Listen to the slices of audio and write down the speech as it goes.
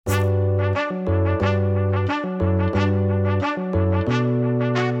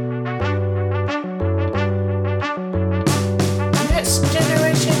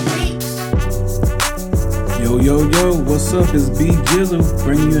what's up? It's B Jizzle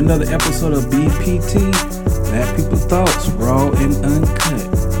bringing you another episode of BPT, Black People Thoughts, Raw and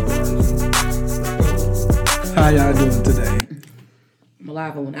Uncut. How y'all doing today? I'm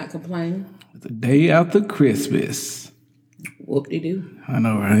alive, I will not complain. It's the day after Christmas. Whoop-de-doo. I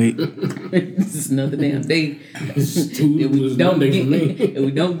know, right? This is another damn day. we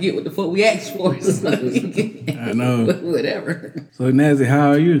don't get what the fuck we asked for. So I know. Whatever. So, Nazi, how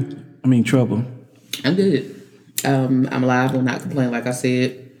are you? Trouble. I'm good. I'm alive, I will not complain. Like I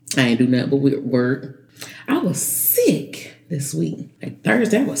said, I ain't do nothing but work. I was sick this week. Like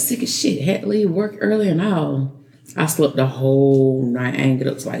Thursday, I was sick as shit. Had to leave work early and all. I slept the whole night. I ain't get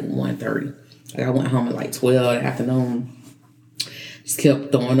up to like 1:30. Like I went home at like 12 in the afternoon. Just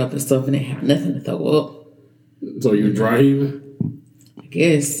kept throwing up and stuff and didn't have nothing to throw up. So you dry heaving? I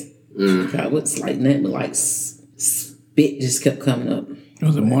guess. I was like nothing but like spit just kept coming up.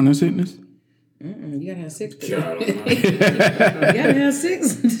 Was it morning sickness? You gotta have sex. You gotta have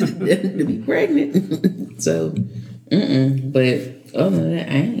sex to be pregnant. So, but other than that,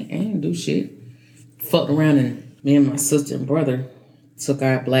 I ain't do shit. Fucked around and me and my sister and brother took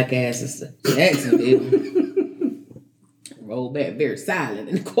our black asses to Jacksonville. Rolled back very silent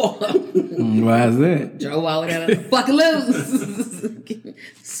in the car. Why is that? Drove all the way down to fucking lose.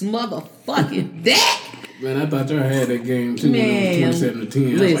 Motherfucking that. Man, I thought y'all had that game too. Man,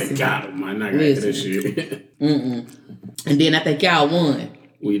 27-10. I was like, God, I'm not gonna get this shit. And then I think y'all won.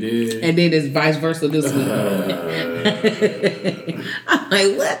 We did. And then it's vice versa this week. I'm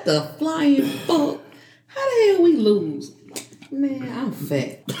like, what the flying fuck? How the hell we lose? Man, I'm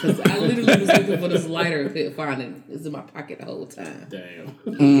fat. Because I literally was looking for this lighter and couldn't find it. It's in my pocket the whole time. Damn.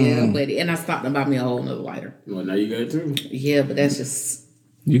 Yeah, but and I stopped and bought me a whole nother lighter. Well, now you got it too. Yeah, but that's just...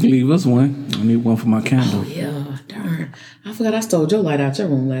 You can leave us one. I need one for my candle. Oh, yeah. Darn. I forgot I stole your light out your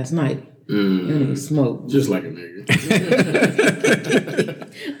room last night. You don't even smoke. Just like a nigga.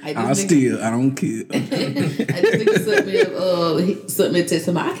 I don't care. I just think sent me a text.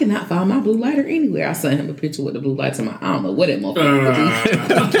 I cannot find my blue lighter anywhere. I sent him a picture with the blue lights in my. I don't know what that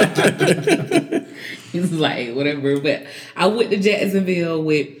motherfucker do. He's like, whatever. But I went to Jacksonville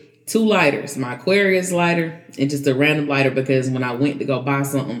with 2 lighters, my Aquarius lighter and just a random lighter, because when I went to go buy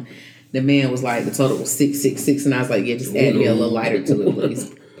something, the man was like, the total was $666, and I was like, yeah, just add me a little lighter to it, please.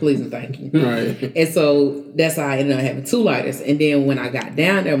 Please and thank you. Right. And so that's how I ended up having 2 lighters. And then when I got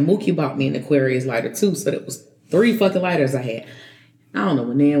down there, Mookie bought me an Aquarius lighter too. So that was 3 fucking lighters I had. I don't know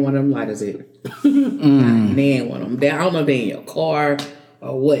when they ain't one of them lighters at. They ain't one of them. I don't know if they in your car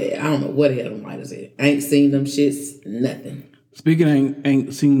or what. I don't know what the hell them lighters at. I ain't seen them shits, nothing. Speaking of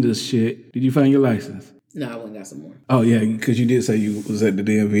ain't seen this shit, did you find your license? No, I went and got some more. Oh yeah, because you did say you was at the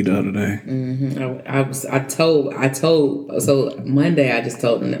DMV the other day. I told. So Monday I just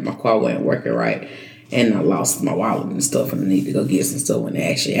told them that my car wasn't working right, and I lost my wallet and stuff, and I need to go get some stuff. In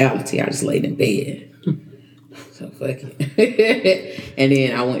actuality, I just laid in bed. So fuck it. And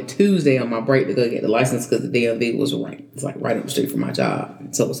then I went Tuesday on my break to go get the license because the DMV was right. It's like right up the street from my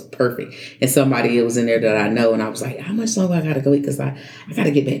job, so it was perfect. And somebody was in there that I know, and I was like, "How much longer I gotta go?" Because I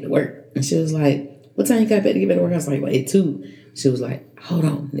gotta get back to work. And she was like, "What time you got back to get back to work?" I was like, "Well, at 2." She was like, "Hold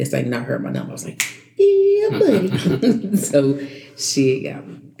on." Next thing you know, I heard my number. I was like, "Yeah, buddy." So she got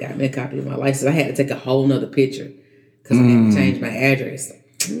me a copy of my license. I had to take a whole nother picture because I had to change my address.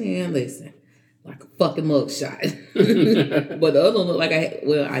 Man, listen, like a fucking mugshot. But the other one looked like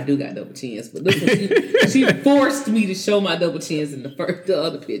I do got double chins. But this one, she forced me to show my double chins in the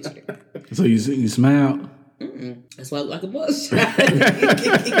other picture. So you smiled? That's why I look like a mugshot.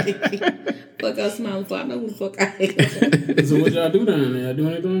 Fuck, I smile before I know who the fuck I am. So what y'all do down there? Y'all do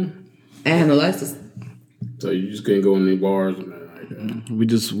anything? I had no license. So you just couldn't go in any bars and nothing like that? We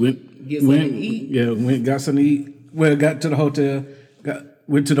just went to eat. Yeah, got something to eat. Well, got to the hotel,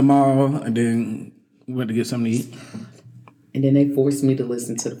 went to the mall, and then went to get something to eat. And then they forced me to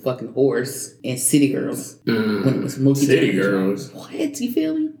listen to the fucking Horse and City Girls when it was Mookie. City Girls. What? You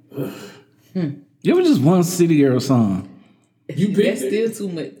feel me? It was just one City Girl song. You picked That's still too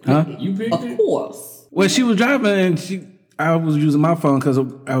much. Huh? You picked Of course. Well, she was driving, and I was using my phone because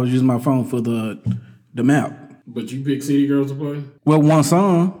I was using my phone for the map. But you picked City Girls to play? Well, one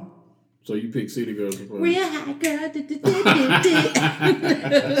song. So you picked City Girls to play? Real hot girl.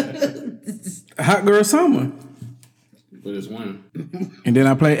 Hot Girl Summer. But it's one. And then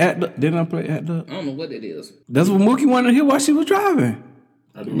I played Act Up. I don't know what it is. That's what Mookie wanted to hear while she was driving.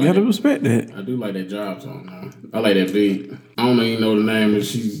 You gotta respect that. I do like that job song, though. I like that beat. I don't even know the name, but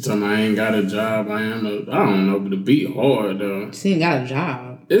she's telling me I ain't got a job. I don't know, but the beat hard, though. She ain't got a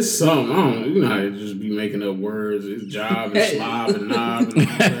job. It's something. I don't. You know how they just be making up words. It's job and slob and knob and all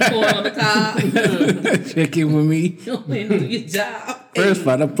that. Pour on the cob. Check in with me. Do your job. First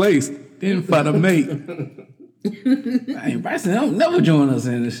find a place, then find a mate. Hey, Bryson, don't never join us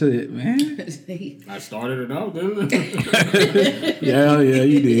in this shit, man. I started it off, didn't I? Yeah,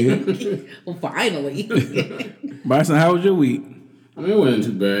 you did. Well, finally. Bryson, how was your week? I mean, it wasn't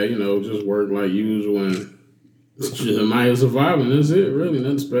too bad. You know, just work like usual and just might have surviving. That's it, really.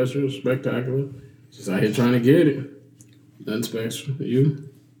 Nothing special, spectacular. Just out here trying to get it. Nothing special. You?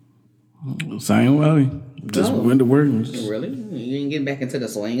 Same way. Just went to work. And just, Really? You ain't getting back into the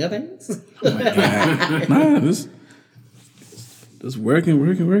swing of things? nah, just working.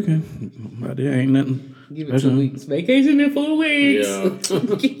 But there ain't nothing. Give it 2 weeks. Vacation in 4 weeks. Yeah.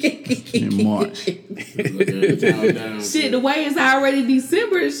 In March. Shit, the way it's already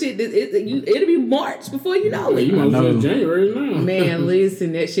December and shit, it'll be March before you know it. You might as well January now. Man,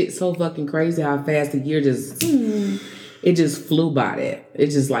 listen, that shit's so fucking crazy how fast the year just... It just flew by that.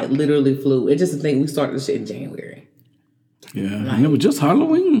 It just like literally flew. It just a thing we started the shit in January. Yeah, and it was just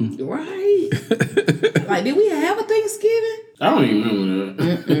Halloween. Right. Like, did we have a Thanksgiving? I don't even remember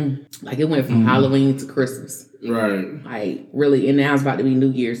that. Like, it went from Halloween to Christmas. Right. Like, really, and now it's about to be New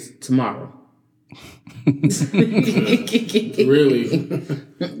Year's tomorrow. Really?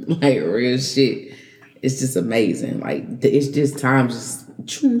 Like, real shit. It's just amazing. Like, it's just time just...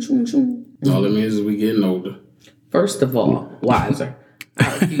 Choom, choom, choom. All it means is we getting older. First of all, wiser.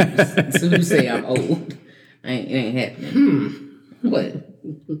 I refuse. As soon as you say I'm old, it ain't happening. What?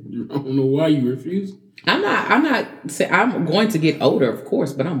 I don't know why you refuse. I'm going to get older, of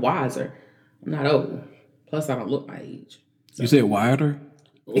course, but I'm wiser. I'm not old. Plus, I don't look my age. You said wider?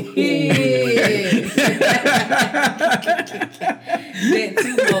 Yeah. That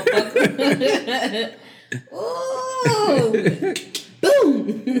too, motherfucker. Oh.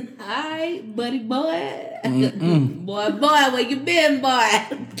 Boom. Hi, buddy boy. Boy, where you been, boy?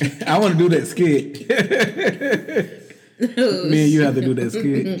 I want to do that skit. Me and you have to do that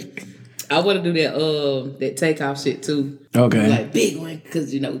skit. I want to do that takeoff shit too. Okay. Like big one,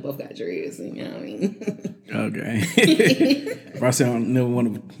 because we both got dreads, you know what I mean? Okay. Bryson don't never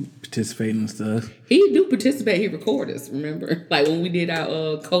want to participate in stuff. He do participate. He record us, remember? Like when we did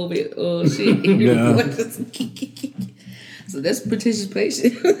our COVID shit. He record us. So that's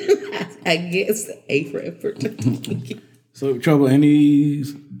participation. I guess A for effort. So, Trouble, any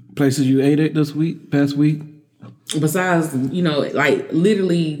places you ate at past week? Besides, like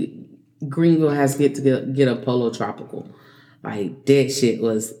literally Greenville has get a Polo Tropical. Like that shit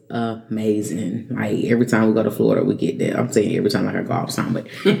was amazing. Like every time we go to Florida, we get that. I'm saying every time like I go all the time, but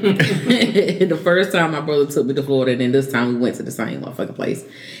the first time my brother took me to Florida, and then this time we went to the same motherfucking place,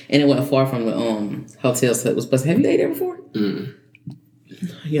 and it wasn't far from the hotel. So it was supposed. Have you ate there before? Mm.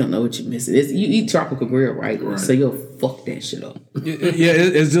 You don't know what you're missing. You eat tropical grill, right? So you'll fuck that shit up. Yeah,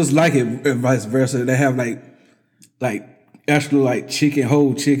 it's just like it, and vice versa. They have like actual like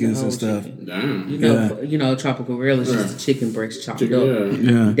whole chickens and stuff. Damn. You know, tropical grill is just a chicken breast chopped up.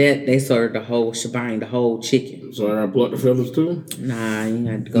 Yeah. That they serve the whole shebang, the whole chicken. So I gotta pluck the feathers too? Nah, you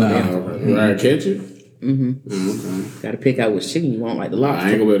got to go down. Do I catch it? Mm-hmm. Okay. Got to pick out which chicken you want, like the lobster. I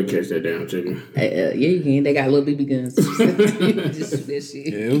ain't gonna be able to catch that damn chicken. Yeah, you can. They got little BB guns. Just shoot that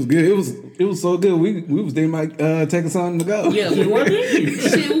shit. Yeah, it was good. It was so good. We was thinking about taking something to go. Yeah, we were.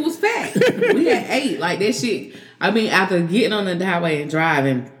 Shit, we was fat. We had 8. Like that shit. I mean, after getting on the highway and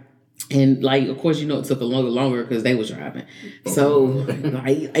driving, and like, of course, it took a little longer because they was driving. So,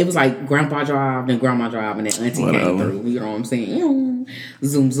 like, it was like Grandpa drive, then Grandma drive, and then Auntie came through. You know what I'm saying?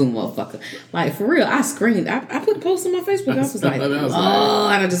 Zoom, motherfucker. Like, for real, I screamed. I put a post on my Facebook. I was like, and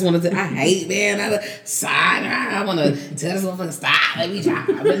I just wanted to, I hate, man. I want to tell this motherfucker, stop, let me drive.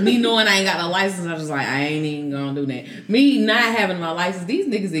 But me knowing I ain't got no license, I was like, I ain't even gonna do that. Me not having my license, these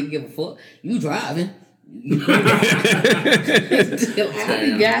niggas didn't give a fuck. You driving.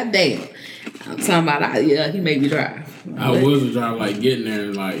 Goddamn. I'm talking about, he made me drive. I was a driver, like getting there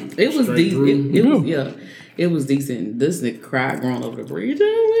and like it was decent. It was decent. This nigga cried going over the bridge.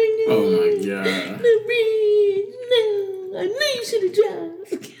 Oh my god! The bridge. No, I knew you should have driven.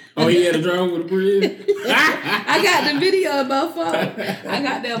 Oh, he had to drive over the bridge. I got the video on my phone. I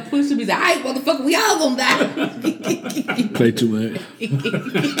got that pushing me. Said, "All right, motherfucker, we all gonna die." Play too much.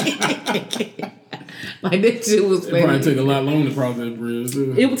 Like that shit was funny. It probably took a lot longer to cross that bridge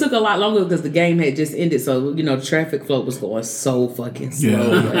too. It took a lot longer because the game had just ended, so the traffic flow was going so fucking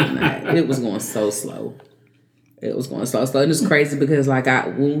slow. It was going so slow. It was going so slow. And it's crazy because like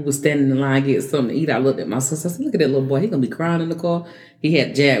when we was standing in line to get something to eat, I looked at my sister. I said, look at that little boy. He gonna be crying in the car. He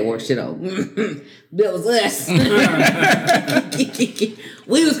had Jaguar shit on. That was us.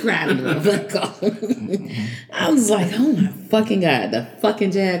 We was crying in the car. I was like, oh my fucking God, the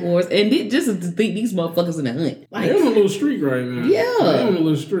fucking Jaguars. And just to think these motherfuckers in the hunt. Like, they're on a little streak right now. Yeah. They're on a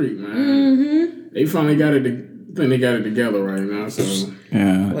little streak, man. Mm-hmm. They finally got it. I think they got it together right now. So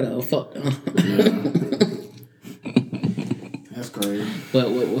Yeah. Whatever, fuck them. That's crazy. But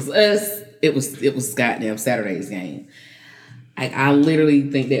what was us? It was goddamn Saturday's game. I literally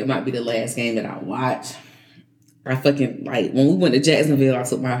think that might be the last game that I watch. I fucking like when we went to Jacksonville. I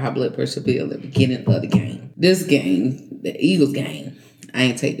took my high blood pressure pill at the beginning of the game. This game, the Eagles game, I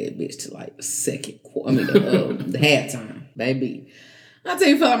ain't take that bitch to like the second quarter. I mean the halftime, baby. I tell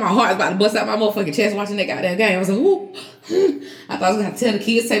you, felt like my heart was about to bust out my motherfucking chest watching that goddamn game. I was like, ooh. I thought I was gonna tell the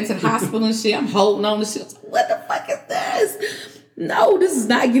kids, take them to the hospital and shit. I'm holding on to shit. I was like, what the fuck is this? No, this is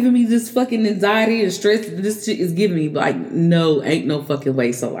not giving me this fucking anxiety and stress. This shit is giving me like, no, ain't no fucking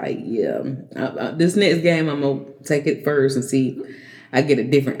way. So like, yeah, this next game I'm gonna take it first and see if I get a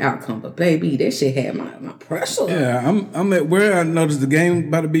different outcome. But baby, that shit had my pressure. Yeah, I'm at where I noticed the game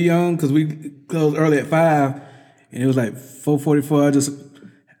about to be on because we closed early at 5, and it was like 4:44. I just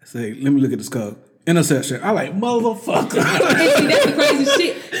say, let me look at the score. Interception. I like, motherfucker. And see, that's the crazy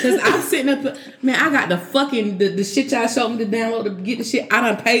shit. Because I'm sitting up, man, I got the fucking, the shit y'all showed me to download to get the shit. I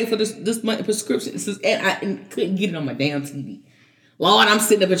done paid for this month prescription. And I couldn't get it on my damn TV. Lord, I'm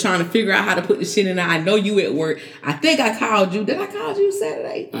sitting up and trying to figure out how to put the shit in there. I know you at work. I think I called you. Did I call you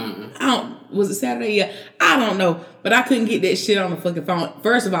Saturday? Was it Saturday? Yeah. I don't know. But I couldn't get that shit on the fucking phone.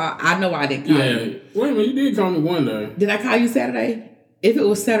 First of all, I know I didn't call you. Wait a minute, you did call me one day. Did I call you Saturday? If it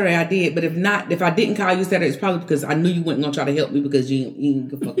was Saturday, I did. But if not, if I didn't call you Saturday, it's probably because I knew you weren't going to try to help me because you didn't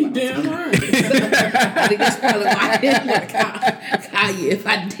give a fuck about Damn right. I think that's probably why I didn't want to call you if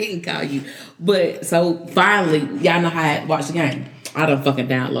I didn't call you. But so finally, y'all know how I watch the game. I done fucking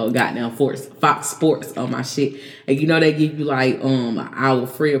download goddamn Fox Sports on my shit. And you know they give you like an hour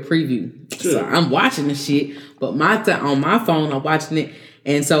free of preview. Sure. So I'm watching the shit. But on my phone, I'm watching it.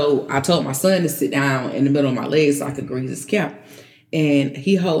 And so I told my son to sit down in the middle of my legs so I could grease his scalp. And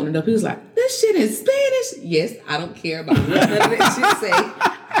he holding it up. He was like, this shit in Spanish? Yes, I don't care about what none of that shit say.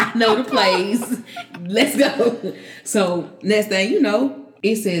 I know the plays. Let's go. So next thing you know,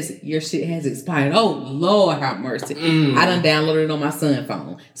 it says your shit has expired. Oh, Lord have mercy. I done downloaded it on my son's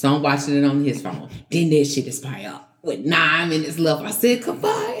phone. So I'm watching it on his phone. Then that shit expired with 9 minutes left. I said, come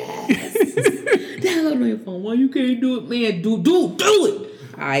on, yes. Download it on your phone. Why you can't do it, man? Do it.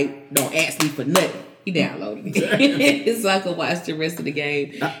 All right, don't ask me for nothing. He downloaded it. So I could watch the rest of the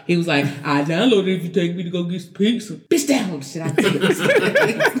game. He was like, I downloaded it if you take me to go get some pizza. Bitch, download the shit.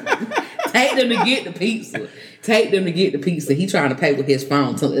 I take them to get the pizza. Take them to get the pizza. He trying to pay with his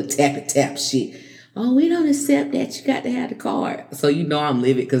phone till it tap shit. Oh, we don't accept that. You got to have the card. So you know I'm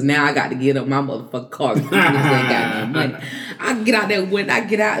livid because now I got to get up my motherfucking card because I ain't got no money. I get out there when I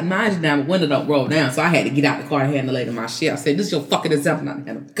get out, mind you now, the window don't roll down. So I had to get out the car and hand the lady my shit. I said, this is your fucking example. Not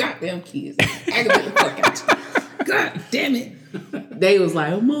to have them goddamn kids. Aggravate the fuck out you. God damn it. They was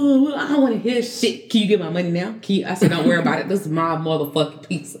like, oh, Mom, I don't want to hear shit. Can you get my money now? I said, don't worry about it. This is my motherfucking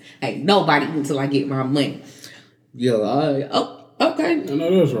pizza. Ain't nobody until I get my money. Yo, okay. I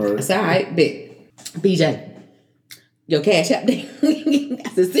know that's right. I said, all right, bet. BJ, your cash app there. I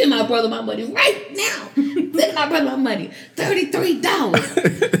said, send my brother my money right now. Send my brother my money.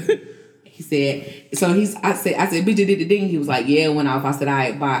 $33. He said, I said, BJ did the ding. He was like, yeah, it went off. I said, all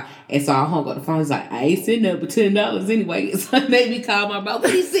right, bye. And so I hung up the phone. He's like, I ain't sitting there for $10 anyway. So I made me call my brother.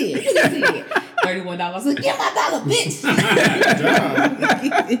 What he said? $31. I said, get my dollar, bitch.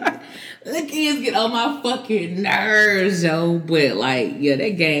 The kids get on my fucking nerves, yo. But like, yeah,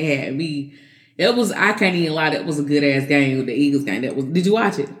 that game had me. I can't even lie, that was a good ass game, the Eagles game. Did you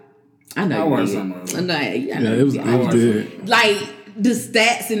watch it? I know. I watched some of it. It was good. Like, the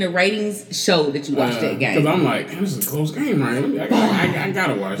stats and the ratings show that you watched that game. Because I'm like, this is a close game, right? I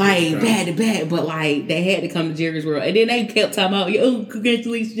gotta watch like, bad to bad, but like, they had to come to Jerry's World. And then they kept talking about, yo,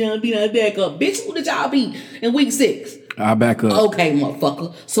 congratulations, John, beat our back up. Bitch, who did y'all beat in week 6? I'll back up. Okay,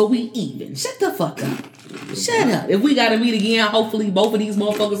 motherfucker. So we even. Shut the fuck up. Shut up. If we gotta meet again, hopefully both of these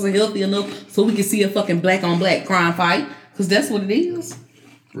motherfuckers are healthy enough so we can see a fucking black on black crime fight. Because that's what it is.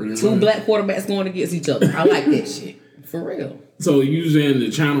 Two black quarterbacks going against each other. I like that shit. For real. So you saying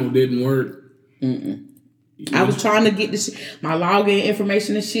the channel didn't work? I was trying to get my login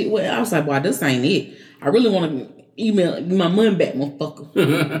information and shit. Well, I was like, wow, this ain't it. I really want to email my money back,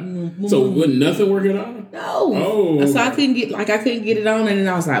 motherfucker. So would nothing work at all? No. Oh. So I couldn't get it on, and then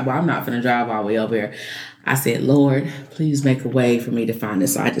I was like, well, I'm not finna drive all the way up here. I said, Lord, please make a way for me to find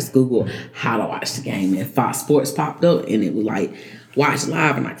this. So I just Googled how to watch the game, and Fox Sports popped up, and it was like, watch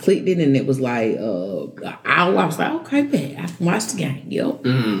live, and I clicked it, and it was like, an hour. I was like, okay, man, I can watch the game, yo.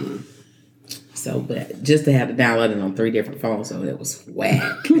 Mm. So, but just to have to download it on 3 different phones, so it was whack.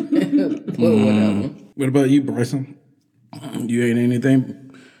 But whatever. What about you, Bryson? You ate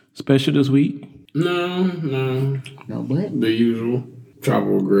anything special this week? No. No, but The usual.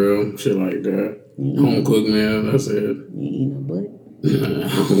 Tropical grill, shit like that. Home cooked meal, that's it. you eat no butt. I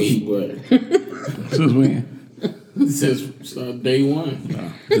don't eat butt. Since when? Since day one.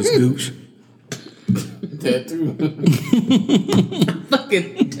 Just gooch. Tattoo.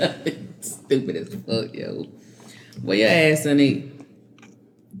 Fucking stupid as fuck, yo. What your ass gonna eat?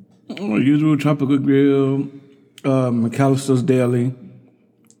 Usual tropical grill, McAllister's Deli.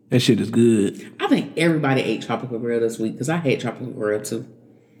 That shit is good. I think everybody ate tropical grill this week because I hate tropical grill too.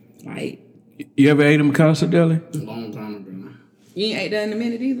 Like, You ever ate a McAllister Deli? A long time ago. you ain't ate that in a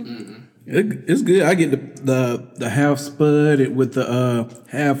minute either. It's good. I get the half spud with the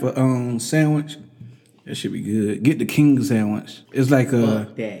half sandwich. That should be good. Get the king sandwich. It's like a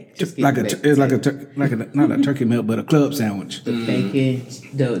Fuck that. it's Just get like the a baked it's like a potato. not a turkey melt, but a club sandwich. The bacon,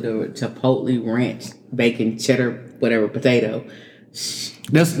 the chipotle ranch, bacon, cheddar, whatever potato.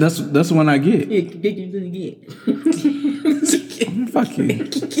 That's the one I get. Yeah, did you gonna get? Fuck you.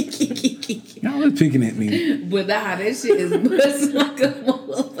 Y'all was picking at me. But nah, that shit is bust like a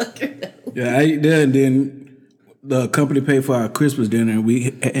motherfucker. Yeah, I ate that, and then the company paid for our Christmas dinner, and we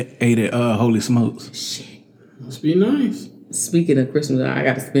ate at Holy Smokes. Shit. Must be nice. Speaking of Christmas, I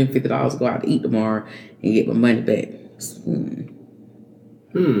got to spend $50 to go out to eat tomorrow and get my money back.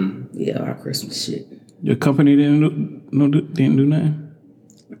 Yeah, our Christmas shit. Your company didn't do nothing.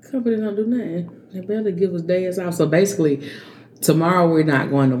 The company don't do nothing. They barely give us days off. So basically, tomorrow we're not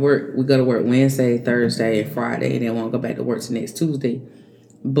going to work. We go to work Wednesday, Thursday, and Friday, and then won't go back to work till next Tuesday.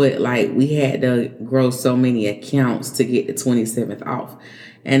 But like we had to grow so many accounts to get the 27th off.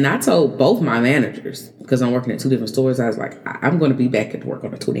 And I told both my managers, because I'm working at 2 different stores, I was like, I'm going to be back at work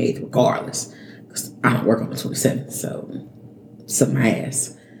on the 28th regardless. Because I don't work on the 27th. So, suck my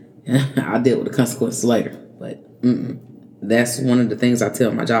ass. I'll deal with the consequences later. But that's one of the things I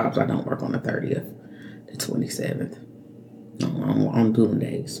tell my jobs. I don't work on the 30th, the 27th. No, on doing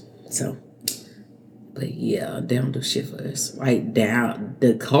days. So, but yeah, they don't do shit for us. Like,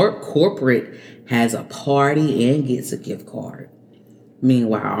 the corporate has a party and gets a gift card.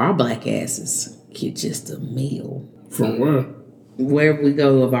 Meanwhile, our black asses get just a meal. From where? Wherever we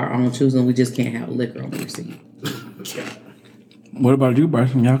go of our own choosing, we just can't have liquor on the receipt. What about you,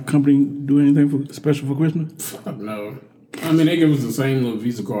 Bryson? Y'all company do anything special for Christmas? Fuck no. I mean, they give us the same little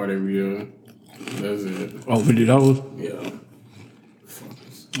Visa card every year. That's it. Oh, $50? Yeah.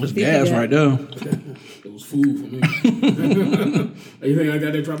 That's gas right there. It was food for me. You think I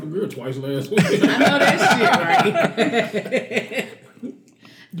got that tropical grill twice last week? I know that shit, right?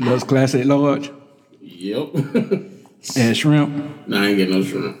 Love's Classic Large Yep. and shrimp. Nah, I ain't getting no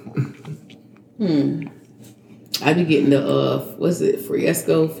shrimp. I be getting the what's it,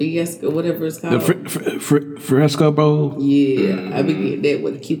 Fiesco, whatever it's called. The fresco bowl. Yeah, I be getting that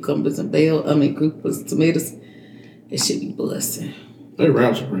with the cucumbers and cucumbers, tomatoes. It should be busting. They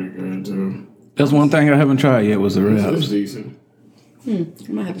wraps are pretty good too. That's one thing I haven't tried yet was the It's wraps. decent. I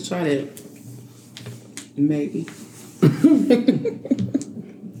might have to try that. Maybe.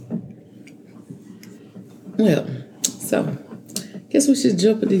 Well, so guess we should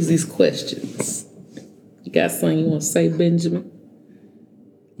jump into these questions. You got something you want to say, Benjamin?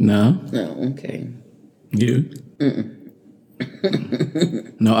 No. No, okay. You?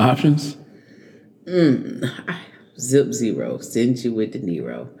 No options? Zip zero. Send you with De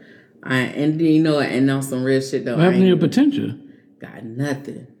Niro. And you know what? And on some real shit though. What happened to your potential? Got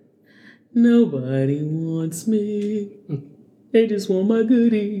nothing. Nobody wants me. They just want my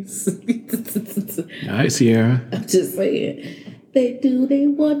goodies. All right, Sierra. I'm just saying. They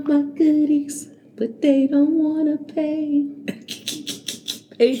want my goodies, but they don't want to pay.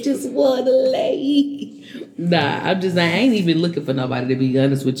 They just want to lay. Nah, I ain't even looking for nobody, to be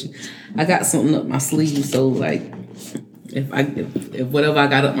honest with you. I got something up my sleeve, so like, if whatever I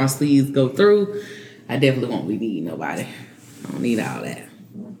got up my sleeves go through, I definitely won't be needing nobody. I don't need all that.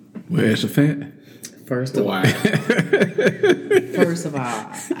 Where's the fat? First of all,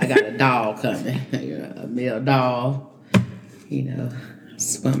 I got a doll coming, a male doll. You know,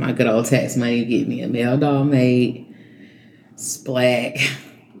 spent my good old tax money to get me a male doll made. It's black.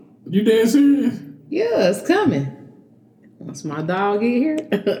 You dead serious? Yeah, it's coming. Once my dog get here,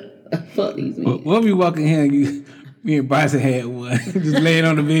 fuck these men. What if you walk in here and me and Bryson had one just laying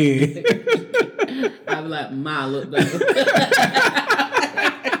on the bed? I be like, Ma, look better.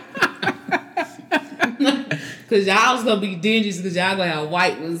 Cause y'all was gonna be dingy because y'all gonna have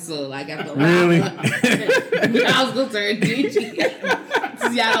white ones, so like after a while, Really? y'all was gonna turn dingy.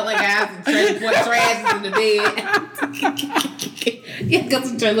 Y'all don't like have some trailer boy trash in the bed. Y'all got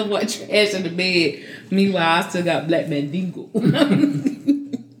some trailer boy trash in the bed. Meanwhile, I still got Black Mandingo.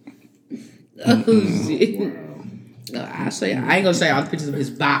 Oh shit! No, I ain't gonna show y'all the pictures of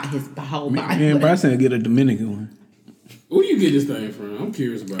his whole body. Man, Bryson get a Dominican one. Where you get this thing from? I'm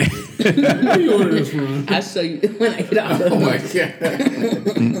curious about this. Where you order this from? I'll show you when I get out. Oh my god.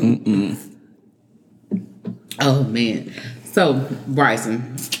 Oh man. So,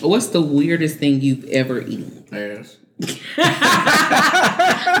 Bryson, what's the weirdest thing you've ever eaten? Ass.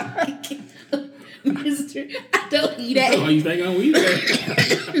 Mister, I don't eat ass. Oh, you think I don't eat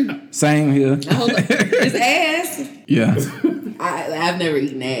that? Same here. It's ass. Yeah. I've never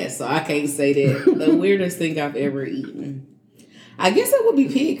eaten ass, so I can't say that. The weirdest thing I've ever eaten, I guess it would be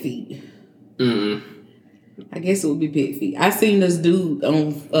pig feet. I guess it would be pig feet. I seen this dude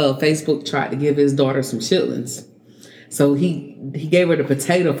on Facebook try to give his daughter some chitlins. So he gave her the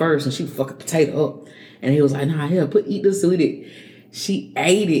potato first, and she fucked the potato up. And he was like, "Nah, here, eat this." So he did. She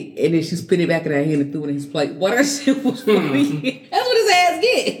ate it, and then she spit it back in her hand and threw it in his plate. What that shit was funny. That's what his ass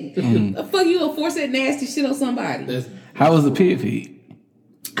get. The fuck you gonna force that nasty shit on somebody? How was the pig feet?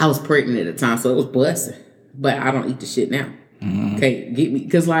 I was pregnant at the time, so it was busting. But I don't eat the shit now. Can't get me.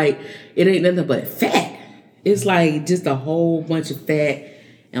 Because, like, it ain't nothing but fat. It's like just a whole bunch of fat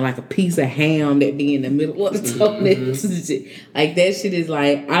and like a piece of ham that be in the middle of the toilet. Like, that shit is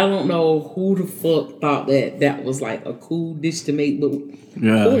like, I don't know who the fuck thought that was like a cool dish to make. But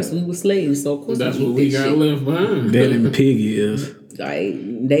of course, we were slaves, so of course that's what we got shit. left behind. That and pig ears. Like,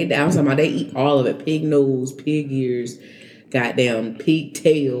 I was talking about, they eat all of it. Pig nose, pig ears, goddamn pig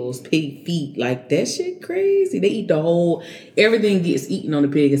tails, pig feet. Like, that shit crazy. They eat the whole, everything gets eaten on the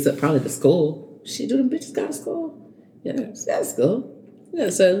pig except probably the skull. Shit, do them bitches got a skull? Yeah, it's got a skull. Yeah,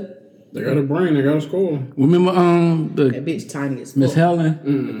 so. They got a brain, they got a skull. Remember That bitch tiny as fuck. Miss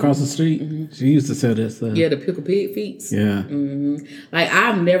Helen across the street? She used to sell that stuff. Yeah, the pickled pig feet. Yeah. Like,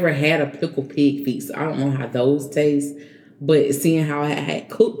 I've never had a pickled pig feet, so I don't know how those taste. But seeing how I had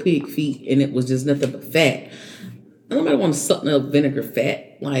cooked pig feet and it was just nothing but fat. I don't want to suck up vinegar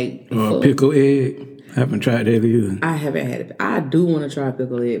fat. Like, Pickle egg. I haven't tried that either. I haven't had it. I do want to try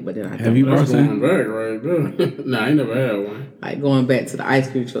pickled egg, but then I Have you, That's Bryson? going back right there. Nah, I ain't never had one. like going back to the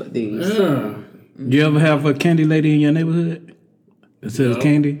ice cream truck days. Yeah. You ever have a candy lady in your neighborhood that sells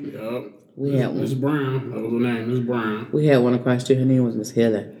candy? Yep. We had one. Miss Brown. That was her name, Miss Brown. We had one across the street. Her name was Miss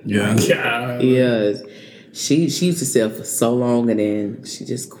Helen. Yeah. God. Yes. She used to sell for so long and then she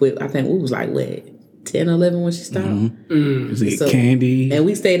just quit. I think we was like, what, 10 or 11 when she stopped? Just get candy. And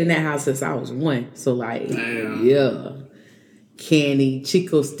we stayed in that house since I was 1. So like, yeah. Candy,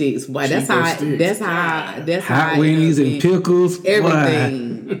 Chico sticks. Boy, that's how Hot I wings and pickles.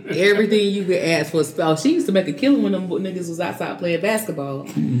 everything. Everything you could ask for. Oh, she used to make a killing when them niggas was outside playing basketball.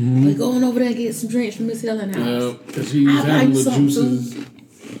 Like, going over there and get some drinks from Miss Helen house. Because she was having little juices.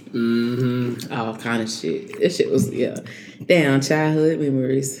 All kind of shit. That shit was, damn, childhood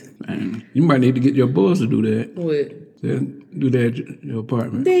memories. Man, you might need to get your boys to do that. What? Do that at your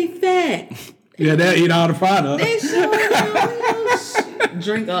apartment. They fat. Yeah, they'll eat all the product. They sure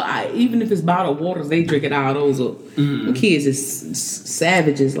drink, even if it's bottled waters, they drink it all those up. The kids is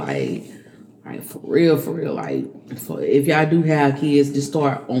savages, like for real. Like, if y'all do have kids, just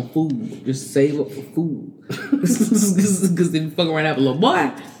start on food. Just save up for food. Because if you fuck around have a little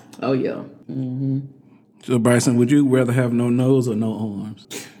boy, oh yeah. So Bryson, would you rather have no nose or no arms?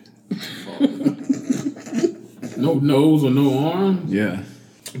 No nose or no arms? Yeah.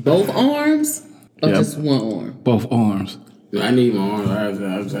 Both arms or Yep. just one arm? Both arms. I need my arms.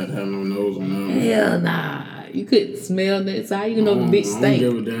 I just had to have no nose or no. Hell nah. You couldn't smell that. So how you know the bitch I stink?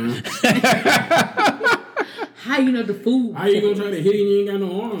 don't give a damn. How you know the food? How you gonna try to hit it and you ain't got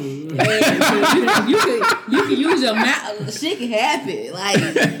no arms? you can use your mouth. Shit can happen. Like,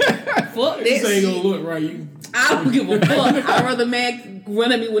 fuck that This ain't shit. gonna look right. You I don't give a fuck. I'd rather man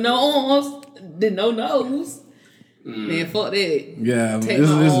run at me with no arms than no nose. Man, fuck that. Yeah, Take this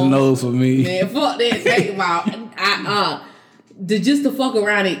my is arms. nose for me. Man, fuck that. Take my just to fuck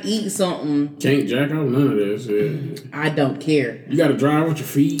around and eat something, can't jack off none of that shit. I don't care. You gotta drive with your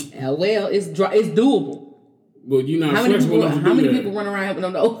feet, Well, it's doable. but you're not How many flexible enough to how do many that. people run around here with no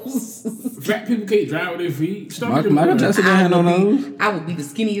nose? Fat people can't drive with their feet. Stop Michael making Jackson didn't have no nose. I would be the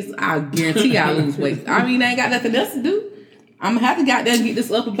skinniest. I guarantee I lose weight. I mean, I ain't got nothing else to do. I'm gonna have to get there and get this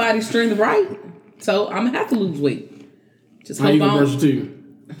upper body strength right. So I'm gonna have to lose weight. Just How you hold gonna on. brush your teeth?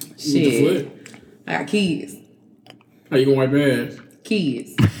 With your Shit. foot? I got kids. How you gonna wipe ass?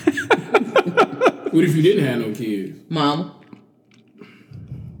 Kids. What if you didn't have no kids? Mama.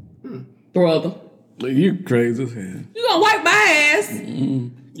 Brother. You crazy as hell. You gonna wipe my ass?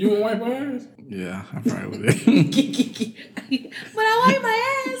 You gonna wipe ass? Yeah, I probably would. But I wipe my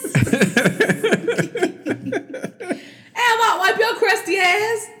ass. And I might wipe your crusty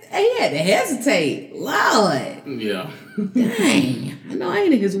ass. And he had to hesitate. Lord. Yeah. Dang. I know I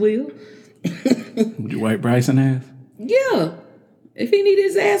ain't in his will. Would you wipe Bryson ass? Yeah. If he needed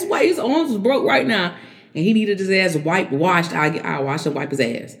his ass wiped, his arms was broke right now, and he needed his ass washed, I'll wash and wipe his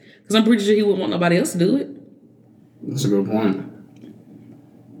ass. Because I'm pretty sure he wouldn't want nobody else to do it. That's a good point.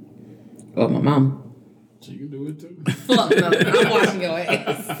 Or my mama. So you can do it too. Fuck no, I'm washing your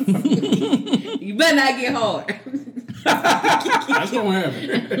ass. You better not get hard. That's gonna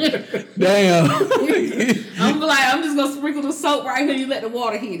happen. Damn. I'm just gonna sprinkle the soap right here. You let the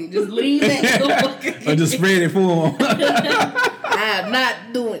water hit it. Just leave that. Or just spread it for him. I'm not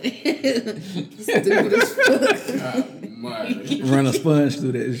doing it. Stupid as fuck. God, Run a sponge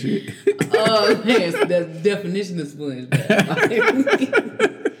through that shit. Oh man, that's the definition of sponge.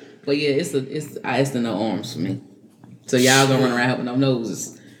 But yeah, it's the no arms for me. So y'all gonna run around with no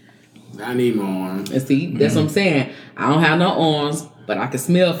noses. I need my arm. And see, that's what I'm saying. I don't have no arms, but I can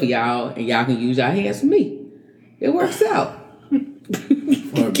smell for y'all, and y'all can use y'all hands for me. It works out.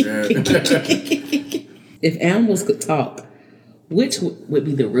 Fuck that. If animals could talk, which would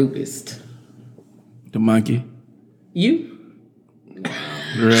be the rudest? The monkey. You?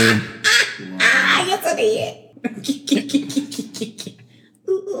 Really? Yes, I did.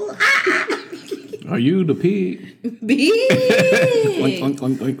 Are you the pig? Big. Oink, oink,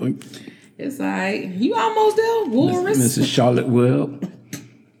 oink, oink, oink. It's all right. You almost there, Walrus. Mrs. Charlotte Webb.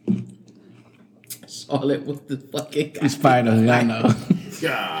 Charlotte was the fucking guy. Spider, I know.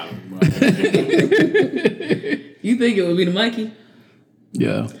 God, You think it would be the monkey?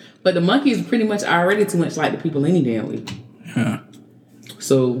 Yeah. But the monkey is pretty much already too much like the people any damn way. Yeah.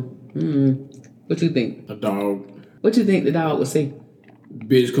 So, what you think? a dog. What you think the dog would say?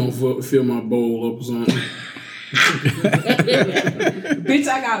 Bitch, come fill my bowl up or something. Bitch,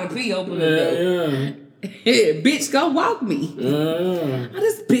 I gotta pee. Open the door. Yeah. Bitch, go walk me. Yeah. Oh,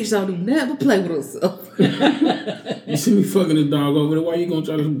 this bitch don't do nothing but play with herself. You see me fucking this dog over there. Why you gonna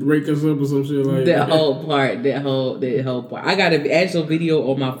try to break us up or some shit like that? That whole part. I got an actual video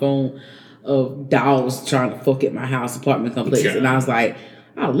on my phone of dogs trying to fuck at my house apartment complex, Yeah. and I was like,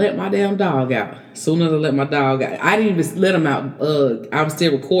 I'll let my damn dog out. As soon as I let my dog out, I didn't even let him out. I was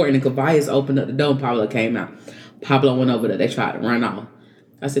still recording, and Cavias opened up the door, and Pablo came out. Pablo went over there. They tried to run off.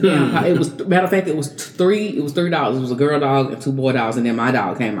 I said, damn. It was, matter of fact, it was three dogs. It was a girl dog and 2 boy dogs, and then my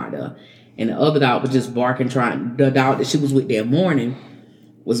dog came out there. And the other dog was just barking, the dog that she was with that morning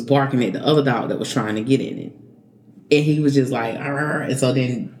was barking at the other dog that was trying to get in it. And he was just like, arr. And so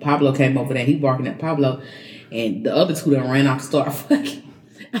then Pablo came over there. He barking at Pablo, and the other 2 done ran off to start fucking.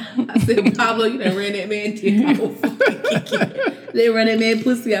 I said, Pablo, you done ran that man dick off. They ran that man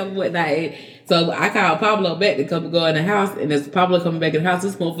pussy off and whatnot. So I called Pablo back to come and go in the house, and as Pablo coming back in the house,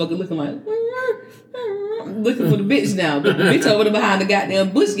 this motherfucker looking like, looking for the bitch now. But the bitch over there behind the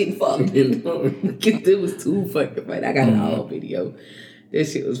goddamn bush getting fucked. It was too fucking funny. I got it all video. That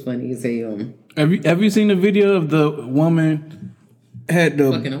shit was funny as hell. Have you seen the video of the woman had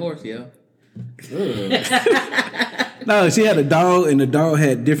the Fucking a horse, yo. No, she had a dog, and the dog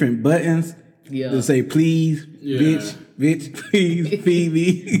had different buttons Yeah. to say please, Yeah. bitch, please, feed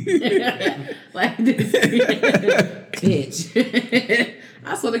me. Like this. Bitch.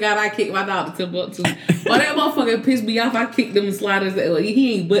 I swear to God, I kicked my dog to Timbuktu. Well, that motherfucker pissed me off. I kicked him sliders. Well,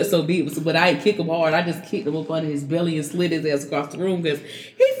 he ain't butt so deep, but I ain't kick him hard. I just kicked him up under his belly and slid his ass across the room because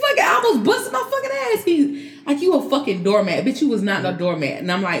he fucking almost busted my fucking ass. He's like, you a fucking doormat. Bitch, you was not no doormat.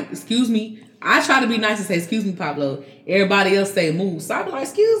 And I'm like, excuse me. I try to be nice and say, excuse me, Pablo. Everybody else say move. So I be like,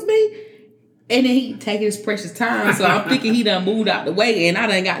 excuse me. And then he taking his precious time. So I'm thinking he done moved out the way, and I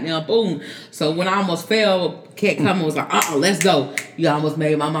done got down, boom. So when I almost fell, Cat come and was like, let's go. You almost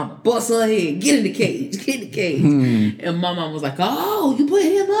made my mama bust her head. Get in the cage. Get in the cage. And my mama was like, oh, you put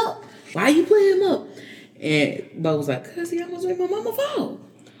him up? Why you put him up? And Bo was like, cause he almost made my mama fall.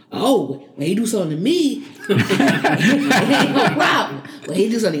 Oh, when he do something to me, it ain't no problem. When he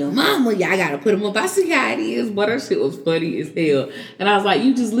do something to your mama, y'all gotta put him up. I see how it is, but that shit was funny as hell. And I was like,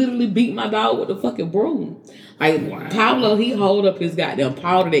 you just literally beat my dog with a fucking broom. Like, Pablo, he hold up his goddamn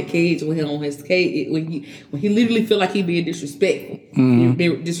paw to that cage when he on his cage. When he literally feel like he being disrespectful. He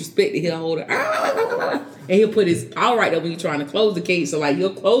being disrespected, he'll hold it. And he'll put his paw right there when you're trying to close the cage. So like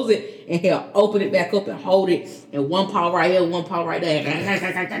you'll close it and he'll open it back up and hold it. And one paw right here, one paw right there.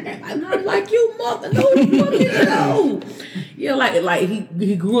 And I'm like, you mother, no, you fucking no. Yeah, like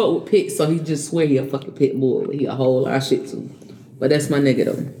he grew up with pits, so he just swear he a fucking pit bull. He a whole lot of shit too. But that's my nigga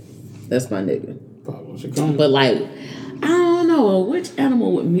though. That's my nigga. But like, I don't know which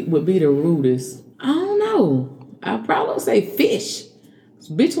animal would be the rudest. I don't know. I'd probably say fish.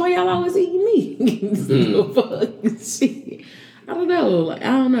 Bitch, why y'all always eating me? Shit. I don't know. Like,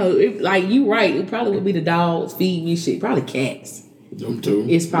 I don't know. Like you right. It probably would be the dogs feed me shit. Probably cats. Them too.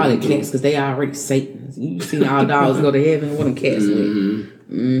 It's probably cats because they already Satans. You see all dogs go to heaven. What them cats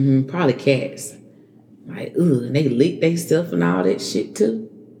with? Probably cats. Like and they lick they stuff and all that shit too.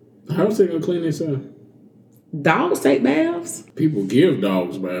 How's they gonna clean themselves? Dogs take baths. People give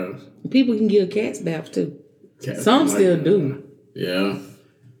dogs baths. People can give cats baths too. Cats Some like still that. do. Yeah.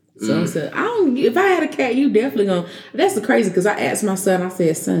 Some still. I don't. If I had a cat, you definitely gonna. That's the crazy because I asked my son. I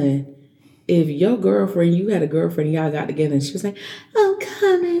said, son, if your girlfriend, you had a girlfriend, y'all got together, and she was like, "Oh,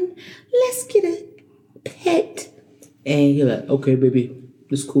 Common, let's get a pet," and you're like, "Okay, baby,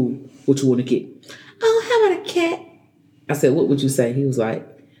 it's cool. What you want to get?" "Oh, how about a cat?" I said, "What would you say?" He was like,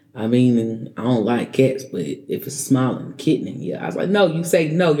 I mean, I don't like cats, but if it's smiling kitten, yeah. I was like, no, you say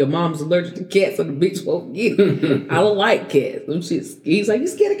no. Your mom's allergic to cats, so the bitch won't get it. I don't like cats. Them shit's, he's like, you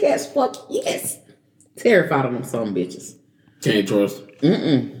scared of cats? Fuck yes. Terrified of them some bitches. Can't trust.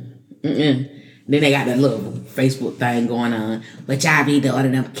 Then they got that little Facebook thing going on. But y'all be the other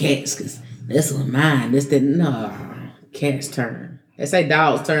them cats, because this was mine. This didn't. No, cat's turn. They say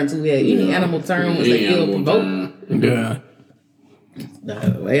dog's turn too. Yeah, any animal turn when they feel provoked. Yeah.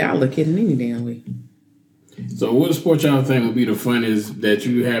 The way I look at it any damn way. So what sport y'all think would be the funnest that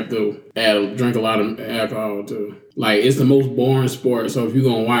you have to drink a lot of alcohol to? Like, it's the most boring sport, so if you're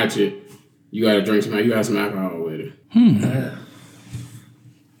going to watch it, you got to drink some, you got some alcohol with it.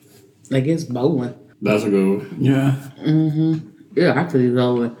 I guess bowling. That's a good one. Yeah. Yeah, I could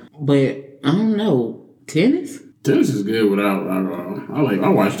go with. But, I don't know. Tennis? Tennis is good without alcohol. I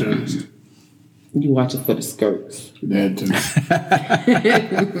watch tennis. You watch it for the skirts. That too.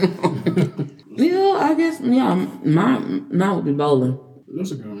 Yeah, I guess, mine would be bowling.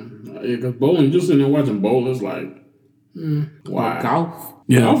 That's a good one. Yeah, because bowling, just sitting there watching bowling, it's like, why? Golf.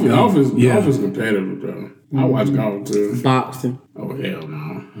 Yeah. Golf is competitive, though. I watch golf, too. Boxing. Oh, hell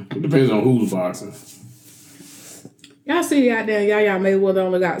no. It depends on who's boxing. Y'all see goddamn Yaya Mayweather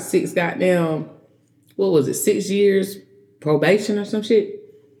only got 6 years probation or some shit?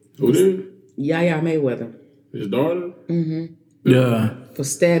 Who did? Yaya Mayweather. His daughter? Yeah. For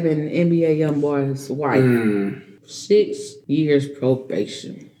stabbing NBA young boy's wife. 6 years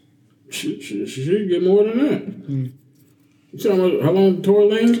probation. She should get more than that. You talking how long Tory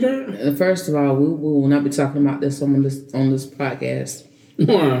Lanez got? First of all, we will not be talking about this on this podcast.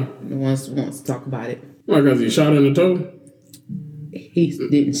 Why? No one wants to talk about it. Why, because he shot her in the toe? He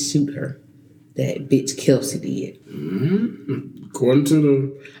didn't shoot her. That bitch Kelsey did. According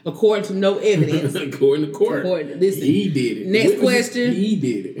to no evidence. according to court. Listen, He did it. Next question. He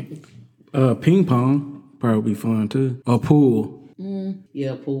did it. Ping pong probably fun too. Or pool.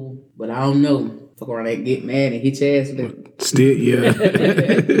 Yeah, pool. But I don't know. Fuck around and get mad and hit your ass with it. Still, yeah.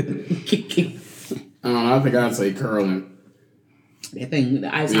 I don't know. I think I'd say curling. That thing with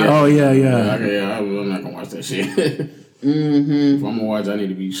the ice. Oh yeah. I'm not gonna watch that shit. If I'm gonna watch, I need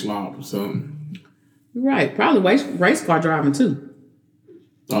to be slop or something. Right. Probably race car driving too.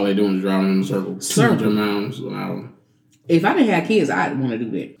 All they doing is driving in a circle. 200 miles an hour. If I didn't have kids, I'd want to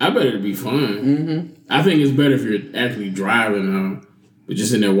do that. I bet it'd be fun. I think it's better if you're actually driving, but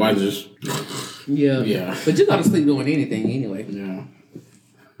just in there watching. Yeah. But you go to sleep doing anything anyway. Yeah.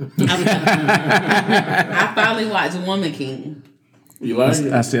 I finally watched Woman King. You like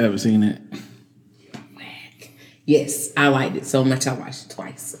it? I still haven't seen it. Yes, I liked it so much I watched it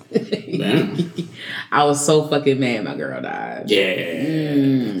twice. Damn. I was so fucking mad my girl died. Yeah.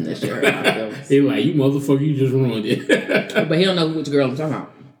 That shit hurt my feelings. He like, you motherfucker, you just ruined it. But he don't know which girl I'm talking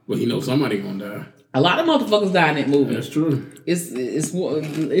about. But he knows somebody gonna die. A lot of motherfuckers died in that movie. That's true. It's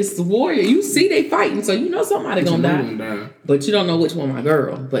the warrior. You see they fighting, so you know somebody gonna die. But you don't know which one my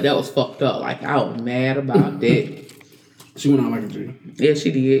girl. But that was fucked up. Like, I was mad about that. She went out like a G. Yeah,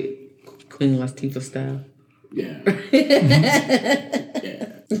 she did. Queen Latifah style. Yeah.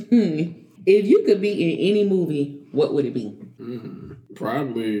 If you could be in any movie, what would it be?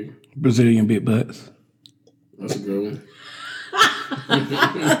 Probably. Brazilian big butts. That's a good one.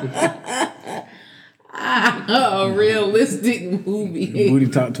 A realistic movie. Booty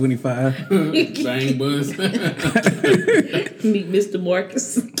Talk 25. Bang bus. Meet Mr.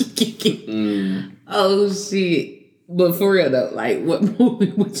 Marcus. Oh shit. But for real though, like what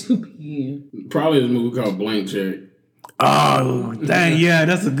movie would you be in? Probably this movie called Blank Check. Oh, dang, yeah,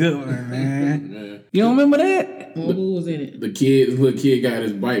 that's a good one, man. Yeah. You don't remember that? Well, who was in it? This little kid got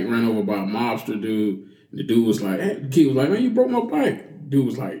his bike ran over by a mobster dude. The dude was like, the kid was like, man, you broke my bike. Dude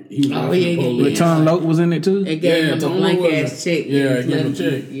was like, he was Oh, the yeah, police. Tom Loke was in it too? They gave him a Tom blank was- ass check. Yeah, and give him a left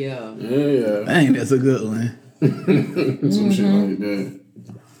check. Yeah. Yeah. Dang, that's a good one. Some shit like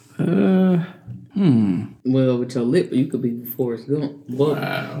that. Well, with your lip, you could be Forrest Gump. But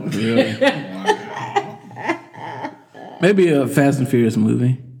Wow. Maybe a Fast and Furious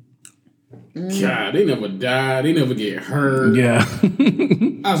movie. God, they never die. They never get hurt. Yeah.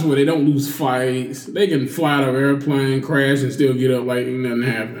 I swear they don't lose fights. They can fly out of an airplane, crash, and still get up like nothing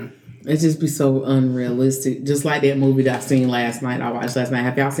happened. it just be so unrealistic. Just like that movie that I seen last night. I watched last night.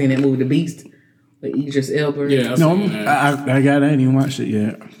 Have y'all seen that movie, The Beast? With Idris Elba? Yeah, I No, seen that. I got. I ain't even watched it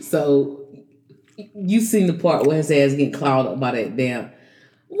yet. So, you seen the part where his ass getting clawed up by that damn...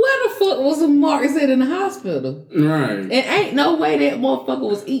 Where the fuck was Marcus at in the hospital? Right. And ain't no way that motherfucker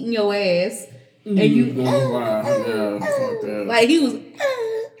was eating your ass. And you... Wow. Yeah, fuck that. Like, he was...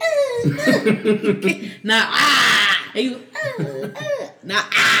 Now, he was... Now,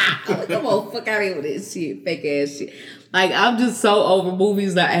 like, come on, fuck out of here with this shit. Fake ass shit. Like, I'm just so over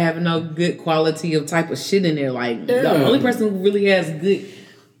movies that have no good quality of type of shit in there. Like, the only person who really has good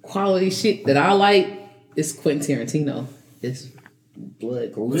quality shit that I like is Quentin Tarantino. It's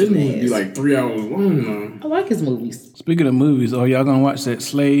blood This movie be ass. like 3 hours long now. I like his movies. Speaking of movies, are y'all gonna watch that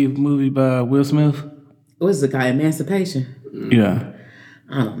Slave movie by Will Smith? What's the guy, Emancipation? Yeah.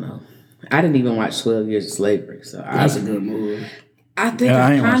 I don't know. I didn't even watch 12 Years of Slavery. So That's a good movie. I think Yeah, I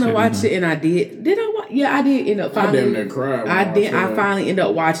I ain't kind of watched watched it it, and I did. Did I watch? Yeah, I did end up I finally. damn near cried. when I did. watched I that. finally ended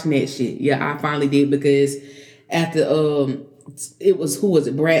up watching that shit. Yeah, I finally did because after it was who was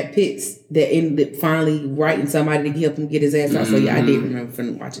it? Brad Pitt's that ended up finally writing somebody to help him get his ass out. So yeah, I did remember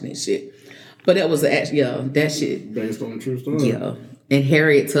from watching that shit. But that was actually that shit. Based on a true story. Yeah, and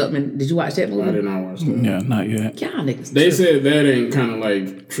Harriet Tubman. Did you watch that movie? I did not watch that. Yeah, not yet. Y'all niggas. They tripping. said that ain't kind of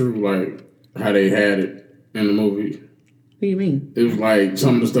like true, like how they had it in the movie. What do you mean? It was like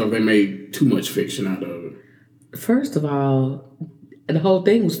some of the stuff they made too much fiction out of it. First of all, the whole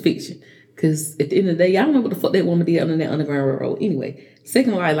thing was fiction. Cause at the end of the day, y'all know what the fuck that woman did on that Underground Railroad. Anyway,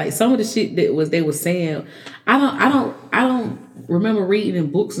 second of all, like some of the shit that they was saying, I don't remember reading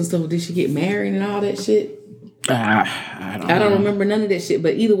in books and stuff. Did she get married and all that shit? I don't I don't know. remember none of that shit.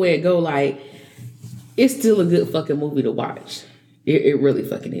 But either way it go, like it's still a good fucking movie to watch. It really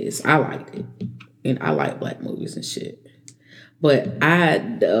fucking is. I liked it, and I like black movies and shit. But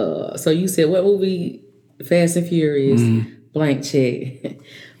so you said what movie? Fast and Furious, Blank Check.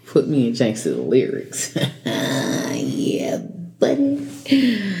 Put me in Jackson's lyrics. Yeah, buddy.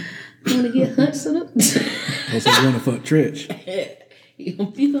 Wanna get Hudson up? That's a wanna fuck Tretch. You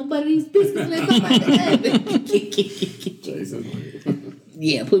gonna butter these biscuits? Jason.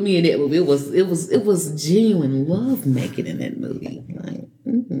 Yeah, put me in that movie. It was genuine love making in that movie. Like,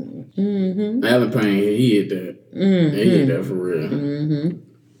 Alan Payne, he hit that. He hit that for real.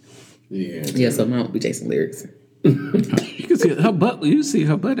 Yeah. yeah, so mine would be Jason lyrics. You can see her butt. You see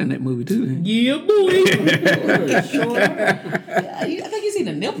her butt in that movie too. Yeah, boy. Sure. I think you seen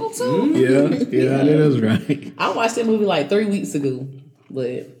the nipple too. Yeah, that is right. I watched that movie like 3 weeks ago, but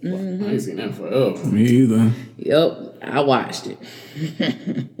I ain't seen that forever. Me either. yep, I watched it.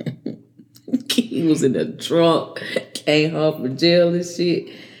 He was in the trunk, came home from jail and shit.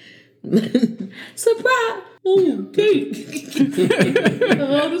 Surprise! Ooh, cake.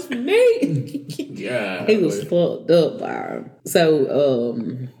 Oh, this for me. Yeah. He was fucked up by him. So,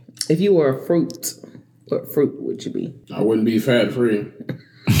 if you were a fruit, what fruit would you be? I wouldn't be fat free.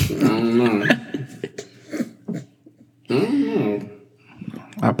 I don't know.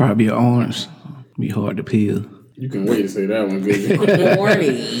 I'd probably be an orange. Be hard to peel. You can wait to say that one. Good.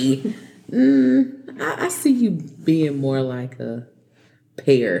 Corny. I see you being more like a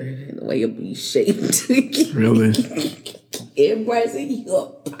pear in the way you'll be shaped. Really? Everybody say you a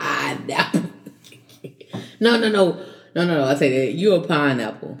pineapple. No. I say that you a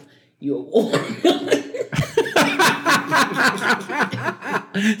pineapple. You a watermelon.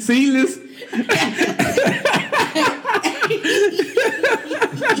 Seedless.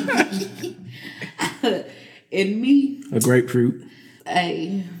 And me, A grapefruit.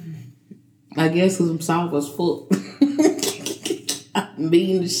 hey, I guess because I'm soft as fuck. I'm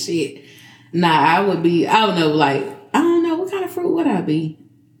being the shit. Nah, I would be, I don't know, like, I don't know, what kind of fruit would I be?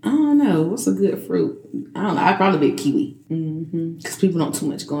 I don't know. What's a good fruit? I don't know. I'd probably be a kiwi. Because people don't too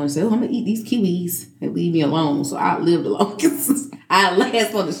much go and say, oh, I'm going to eat these kiwis and leave me alone. So I live the longest. I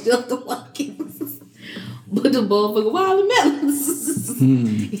last on the shelf the longest. but the motherfucking watermelons.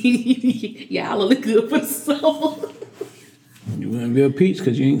 Y'all look good for the summer. You wouldn't be a peach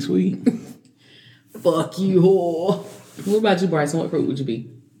because you ain't sweet. Fuck you, whore. What about you, Bryson? What fruit would you be?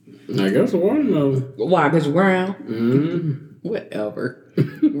 I guess a watermelon. Why? Because you're round? Mm-hmm. Whatever.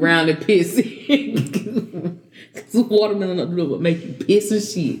 Round and pissy. Because watermelon don't do but make you piss and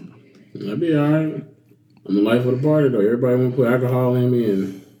shit. That'd be alright. I'm the life of the party, though. Everybody want to put alcohol in me,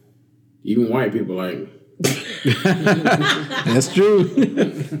 and even white people like me. That's true.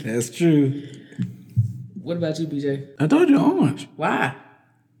 That's true. What about you, BJ? I told you orange. Why?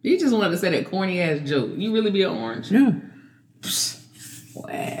 You just wanted to say that corny ass joke. You really be an orange? Yeah.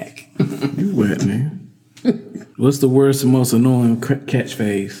 Whack. You wet, man. What's the worst and most annoying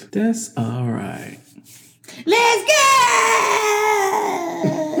catchphrase? That's all right. Let's go!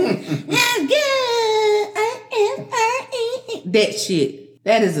 Let's go! That shit.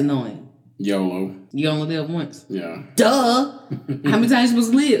 That is annoying. YOLO. You only live once. Yeah. Duh. How many times you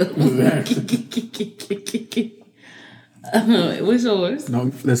supposed to live? What's yours?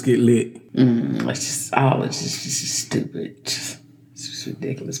 No, let's get lit. It's just stupid. It's just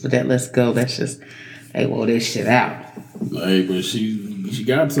ridiculous. But that let's go. That's just they wore this shit out. Hey, but she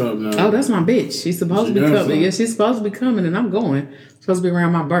got something now. Oh, that's my bitch. She's supposed to be coming. Yeah, she's supposed to be coming, and I'm going. Supposed to be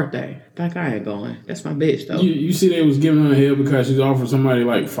around my birthday. Think I ain't going. That's my bitch though. You see they was giving her hell because she's offered somebody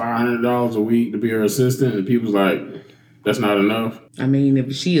like $500 a week to be her assistant, and people's like, that's not enough. I mean,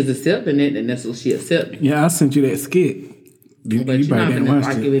 if she is accepting it, then that's what she accepting. Yeah, I sent you that skit. But you're not gonna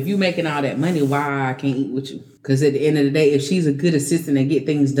like if you making all that money, why I can't eat with you? Because at the end of the day, if she's a good assistant and get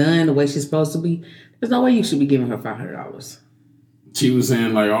things done the way she's supposed to be, there's no way you should be giving her $500. She was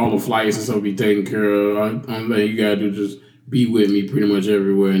saying like all the flights and stuff be taken care of. Only thing you gotta do is just be with me pretty much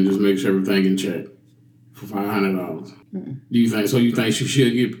everywhere and just make sure everything in check for $500. Do you think so? You think she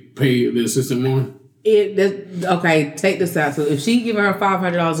should get paid the assistant more? Okay, take this out. So if she giving her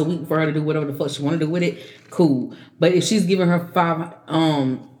 $500 a week for her to do whatever the fuck she want to do with it, cool. But if she's giving her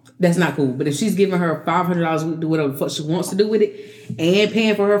that's not cool. But if she's giving her $500 a week to do whatever the fuck she wants to do with it, and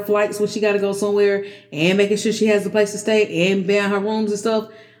paying for her flights when she got to go somewhere, and making sure she has a place to stay, and paying her rooms and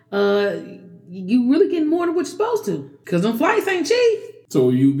stuff, you really getting more than what you're supposed to. Because them flights ain't cheap. So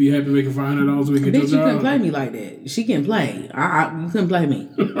you be happy making $500 a week at your Bitch, job? you couldn't play me like that. She can play. You couldn't play me.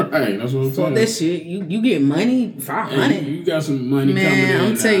 Right, that's what I'm saying. That shit, you get money, $500. You got some money coming in. Man,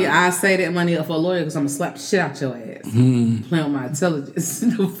 I'm telling you, I say that money up for a lawyer because I'm going to slap the shit out your ass. Playing with my intelligence.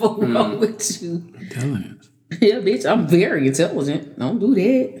 The fuck wrong with you? Intelligence. Yeah, bitch, I'm very intelligent. Don't do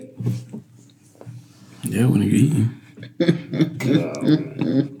that. Yeah, when you eating.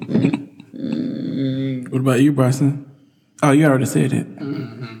 What about you, Bryson? Oh, you already said it.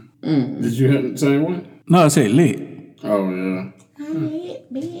 Did you have the same one? No, I said lit. Oh, yeah. I'm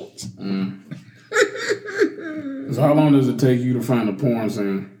lit, bitch. So how long does it take you to find a porn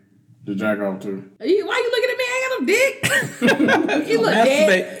scene to jack off to? Why you looking at me? I ain't got no dick. You look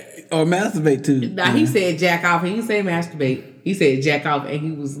dead. Or masturbate too. Nah, he said jack off. He didn't say masturbate. He said jack off, and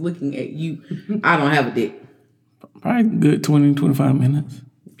he was looking at you. I don't have a dick. Probably good 20, 25 minutes.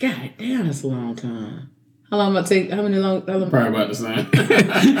 God damn, that's a long time. How long about take? How long? Probably about the same.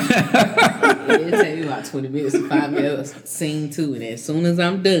 It'll take me about 20 minutes to 5 minutes. Scene 2, and as soon as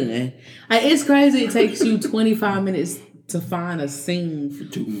I'm done, it's crazy. It takes you 25 minutes to find a scene For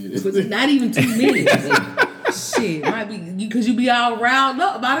 2 minutes. But not even 2 minutes. Shit, might be because you be all riled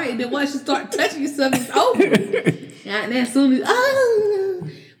up about it, and then once you start touching yourself, it's over. And as soon as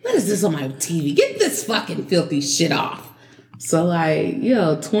what is this on my TV? Get this fucking filthy shit off. So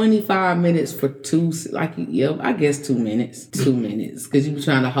 25 minutes for I guess 2 minutes. 2 minutes. Because you be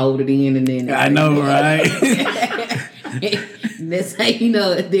trying to hold it in and then I know, right? That's how you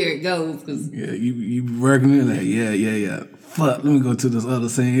know there it goes. Cause Yeah, you working it like, yeah. Fuck, let me go to this other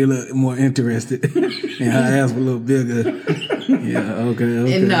scene. You look more interested. And her ass a little bigger. Yeah,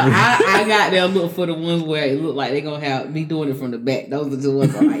 okay. And no, I got them look for the ones where it look like they gonna have me doing it from the back. Those are the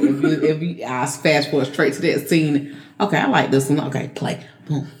ones I'm like, if you I fast forward straight to that scene. Okay, I like this one. Okay, play.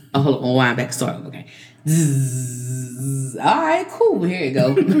 Boom. Oh, hold on, wind back, start. Okay. Zzz. All right, cool. Here you go.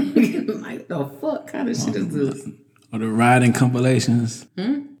 Like the fuck kind of shit is this? Or the riding compilations.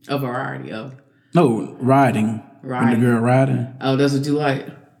 A variety of. No, riding. When the girl riding. Oh, that's what you like?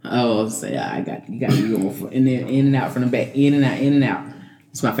 Oh, say you got to go in and out from the back, in and out.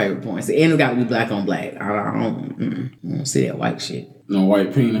 It's my favorite point. And it's got to be black on black. I don't see that white shit. No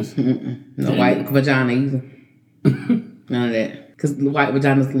white penis. No white vagina either. None of that. Because the white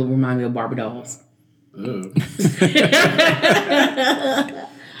vaginas remind me of Barbie dolls.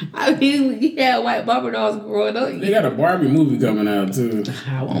 I mean, we had white Barbie dolls growing up. They got a Barbie movie coming out too.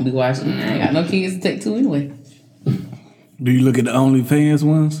 I won't be watching. I ain't got no kids to take to anyway. Do you look at the OnlyFans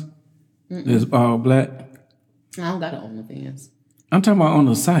ones? It's all black. I don't got OnlyFans. I'm talking about on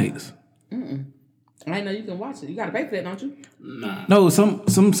the sites. I ain't know you can watch it. You got to pay for that, don't you? Nah. No,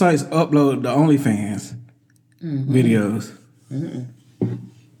 some sites upload the OnlyFans videos.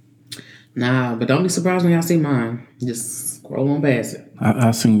 Nah, but don't be surprised when y'all see mine. Just scroll on past it.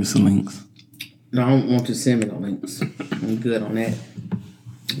 I'll send you some links. No, I don't want you to send me no links. I'm good on that.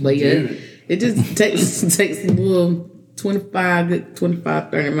 But yeah, it just takes a little 25,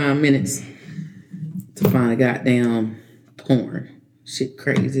 35 minutes to find a goddamn porn. Shit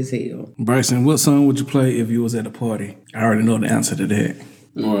crazy as hell. Bryson, what song would you play if you was at a party? I already know the answer to that.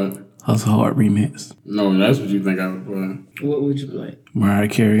 What? Hustle Hard remix. No, that's what you think I would play. What would you play? Mariah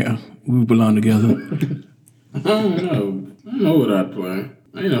Carey, We Belong Together. I don't know. I don't know what I'd play.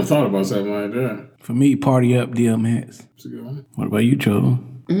 I ain't never thought about something like that. For me, Party Up, DMX. That's a good one. What about you, Joe?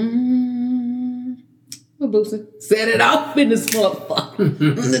 What Boosie? Set it off in this motherfucker.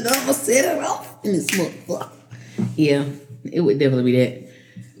 I'ma set it off in this motherfucker. Yeah, it would definitely be that.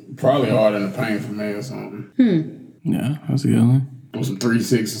 Probably Hard in the Paint for me or something. Yeah, that's a good one. Or some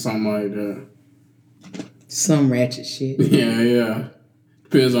 3-6 or something like that. Some ratchet shit. Yeah.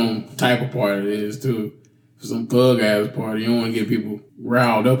 Depends on the type of party it is too. For some thug ass party, you don't want to get people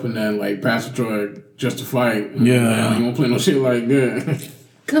riled up in that like Pastor Troy just to fight. Yeah. You won't play no shit like that.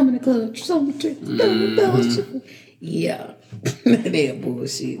 Come in the club, show me trick. Yeah. That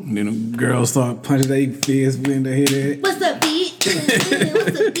bullshit. And then the girls start punching their fist when they hit it. What's up, bitch?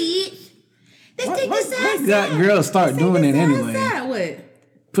 What's up, bitch? Let's take this outside. Girls start doing it anyway. Outside. What?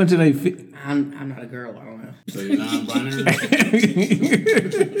 Punching their fist. I'm not a girl. I don't know. So you're non-binary?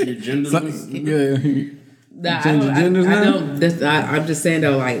 You're genderless? Yeah. Nah, Genders I now? don't. I'm just saying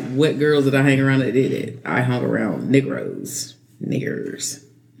though, like what girls that I hang around that did it. I hung around niggers, nickies.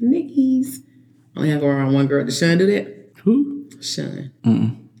 Only hung around one girl. Did Sean do that? Who? Sean.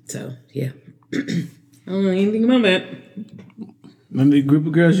 So yeah, I don't know anything about that. Remember the group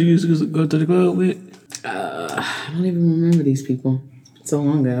of girls you used to go to the club with? I don't even remember these people. So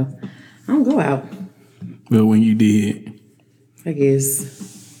long ago. I don't go out. Well, when you did. I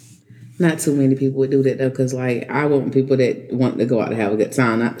guess not too many people would do that though, because like I want people that want to go out to have a good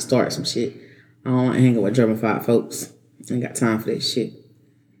time, not to start some shit. I don't want to hang out with German-fied folks. I ain't got time for that shit.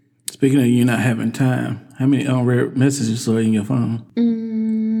 Speaking of you not having time, how many unread messages are in your phone?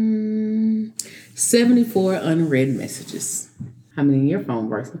 74 unread messages. How many in your phone,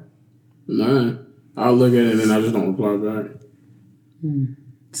 Bryson? 9. I'll look at it and then I just don't reply back.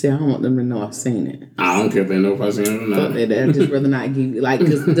 See, I don't want them to know I've seen it. I don't care if they know if I seen it or not. I'd just rather not give you, like,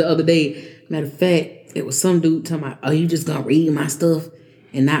 because the other day, matter of fact, it was some dude talking about, oh, you just gonna read my stuff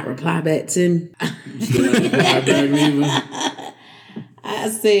and not reply back to me? Still not reply back neither. I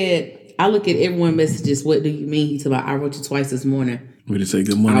said, I look at everyone's messages, what do you mean? He told me, I wrote you twice this morning. Would you say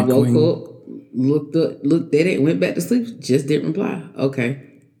good morning, I woke queen? up, looked at it, went back to sleep, just didn't reply. Okay.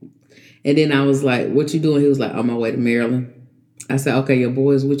 And then I was like, what you doing? He was like, on my way to Maryland. I said, okay, your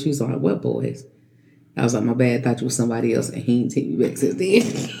boys with you? So I'm like, what boys? I was like, my bad, thought you was somebody else, and he ain't take me back since then.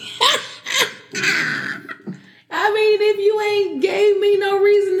 I mean, if you ain't gave me no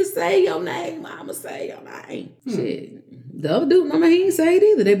reason to say your name, I'ma say your name. Shit. The other dude, he ain't say it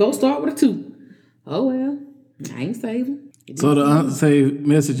either. They both start with a 2. Oh, well, I ain't save them. So the unsaved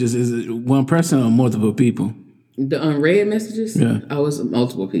messages, is it one person or multiple people? The unread messages? Yeah. Oh, it's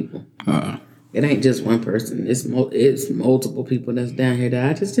multiple people. It ain't just one person. It's multiple people that's down here that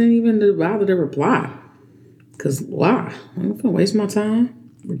I just didn't even bother to reply. Because why? I'm gonna waste my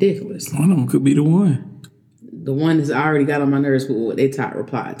time. Ridiculous. One of them could be the one. The one that's already got on my nerves with what they talked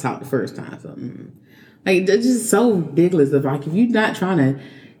the first time. So, like, that's just so ridiculous. If you're not trying to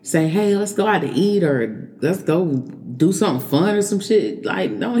say, hey, let's go out to eat or let's go do something fun or some shit,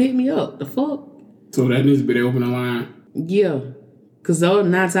 like, don't hit me up. The fuck? So that needs to be the opening line. Yeah. Because those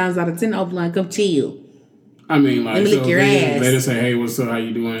 9 times out of 10, the open line, come chill. I mean, like, Let me lick your ass. They just say, hey, what's up, how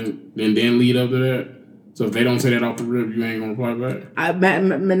you doing? And then lead up to that. So if they don't say that off the rip, you ain't gonna reply back?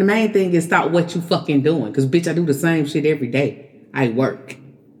 The main thing is stop what you fucking doing. Because, bitch, I do the same shit every day. I work.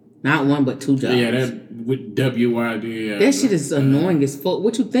 Not 1, but 2 jobs. Yeah, that with WYD. Yeah. That shit is annoying as fuck.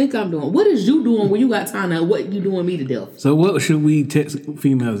 What you think I'm doing? What is you doing when you got time to what you doing me to death? So what should we text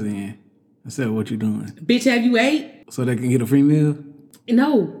females in instead of what you doing? Bitch, have you ate? So they can get a free meal?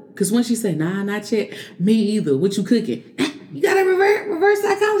 No. Because when she say, nah, not yet. Me either. What you cooking? You got to reverse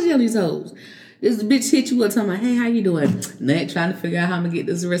psychology on these hoes. This bitch hit you up talking about, hey, how you doing? Not trying to figure out how I'm going to get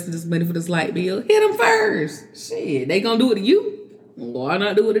the rest of this money for this light bill. Hit them first. Shit, they going to do it to you? Why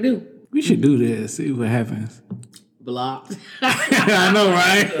not do what it do? We should do this. See what happens. Blocked. I know,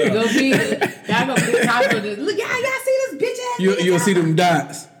 right? Y'all gonna be talking this. Look, y'all see this bitch ass. You'll see them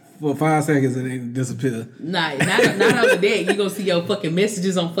dots for 5 seconds and then disappear. Nah, not only that, you gonna see your fucking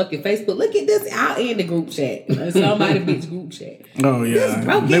messages on fucking Facebook. Look at this out in the group chat. Somebody bitch group chat. Oh yeah, This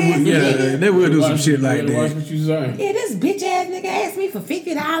broke ass nigga. they will do some shit like Watch that. what you say. Yeah, this bitch ass nigga asked me for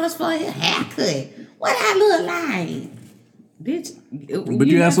 $50 for his haircut. What I look like? Bitch. But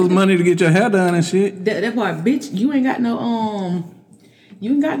you asked us money to get your hair done and shit. That part, bitch, you ain't got no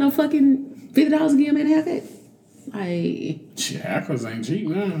fucking $50 to give me a haircut. Like, Shit, haircuts ain't cheap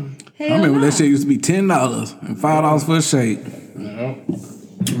now. hell I remember no. that shit used to be $10 and $5 for a shave.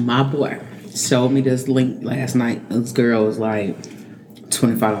 Yep. My boy showed me this link last night. This girl was like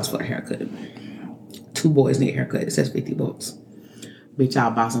 $25 for a haircut. 2 boys need a haircut. It says $50. Bitch,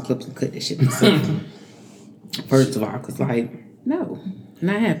 I'll buy some clips and cut this shit myself. First of all, cause like, no,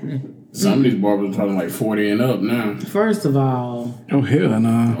 not happening. Some of these barbers are talking like 40 and up now. First of all, Oh hell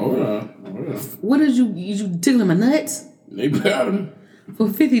no! Oh yeah. what did you tickling my nuts They got them. for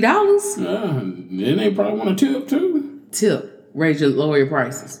 $50? Yeah. And then they probably want a tip too. Tip, lower your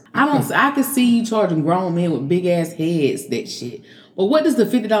prices. I can see you charging grown men with big ass heads that shit. But what does the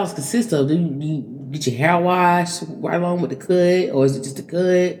 $50 consist of? Do you get your hair washed right along with the cut, or is it just a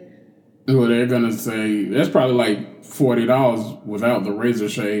cut? Well, they're gonna say that's probably like $40 without the razor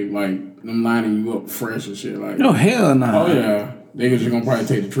shave, like them lining you up fresh and shit. Like, Oh hell no! oh yeah, they just gonna probably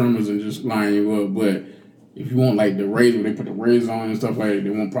take the trimmers and just line you up. But if you want like the razor, they put the razor on and stuff like that. They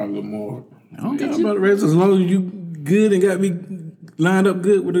want probably a little more. I don't care about the razor as long as you good and got me lined up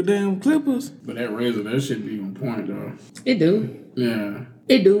good with the damn clippers. But that razor, that shit be on point though. It do. Yeah.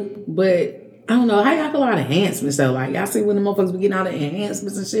 It do. But I don't know. How y'all feel about enhancements though? Like, y'all see when the motherfuckers be getting all the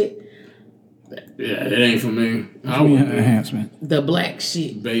enhancements and shit? Yeah, it ain't for me. I Yeah, would enhancement. The black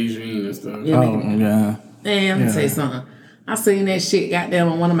shit. Beijing and stuff. Yeah, Oh yeah. Man, let me say something. I seen that shit goddamn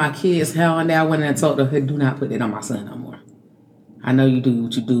on one of my kids' hair, and I went and told her, hey, do not put that on my son no more. I know you do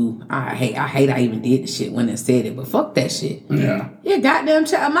what you do. I hate I even did the shit when I said it, but fuck that shit. Yeah. Yeah, goddamn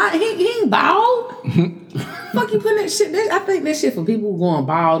child. He ain't bald. Fuck you putting that shit. I think that shit for people who going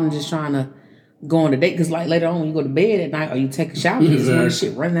bald and just trying to go on a date. Because like later on when you go to bed at night or you take a shower, you just want this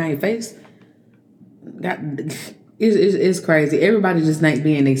shit running down your face. It's crazy. Everybody just not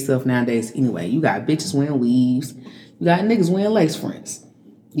being they stuff nowadays anyway. You got bitches wearing weaves. You got niggas wearing lace fronts.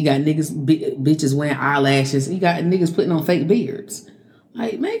 You got bitches wearing eyelashes. You got niggas putting on fake beards.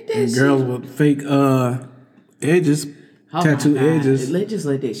 Like, make that shit. Girls with fake edges, tattoo edges. Just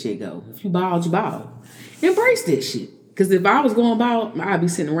let that shit go. If you bald, you bald. Embrace that shit. Because if I was going bald, I'd be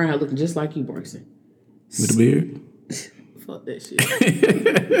sitting around looking just like you, Bryson. With a beard. Fuck that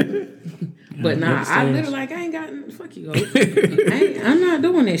shit. But nah, I literally I ain't got fuck you. I'm not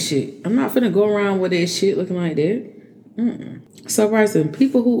doing that shit. I'm not finna go around with that shit looking like that. So Bryson,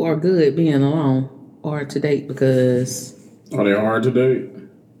 people who are good being alone are to date because Are they hard to date?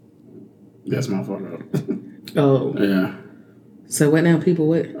 That's my fuck up. oh Yeah. so what now? People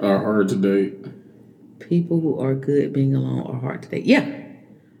what? Are hard to date. People who are good being alone are hard to date. Yeah,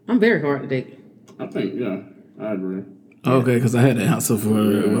 I'm very hard to date. I think, yeah, I agree. Okay, because I had the answer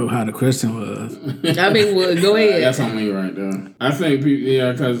for how the question was. I mean, well, go ahead. That's on me right there. I think people,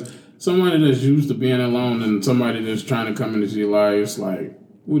 yeah, because somebody that's used to being alone and somebody that's trying to come into your life, it's like,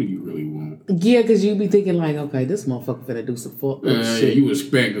 what do you really want? Yeah, because you be thinking like, okay, this motherfucker finna do some fuck shit. You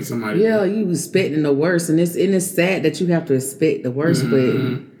expect somebody. Yeah, you expecting the worst, and it's sad that you have to expect the worst,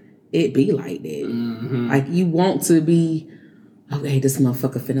 but it be like that. Like you want to be, okay, this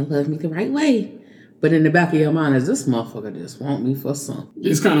motherfucker finna love me the right way, but in the back of your mind is this motherfucker just want me for something.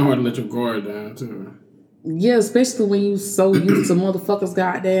 It's kind of hard to let your guard down too. Yeah, especially when you so used to motherfuckers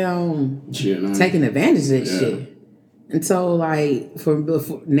goddamn taking advantage of that shit. And so, like, for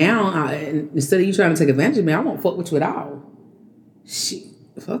now, instead of you trying to take advantage of me, I won't fuck with you at all. Shit,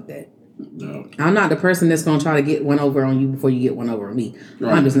 fuck that. No. I'm not the person that's gonna try to get one over on you before you get one over on me.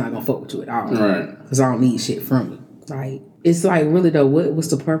 Right. I'm just not gonna fuck with you at all. Right. Because I don't need shit from you. Like, it's like, really though, what's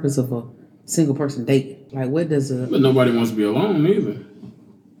the purpose of a single person dating? Like, what does a... But nobody wants to be alone either.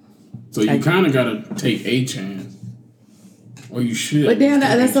 So you kind of got to take a chance. Or you should. But then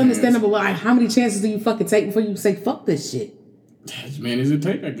that's understandable. Like, how many chances do you fucking take before you say, fuck this shit? As many as it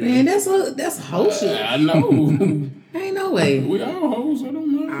take, I guess. Man, that's whole shit. I know. Ain't no way. We all hoes, I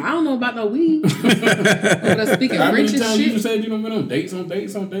don't know. I don't know about no weed. But speaking How many French and times you shit. said you done been on dates on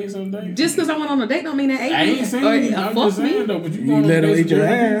dates on dates on dates? Just because I went on a date don't mean that I ain't saying you. I'm just saying though, but you You going let on him dates eat your with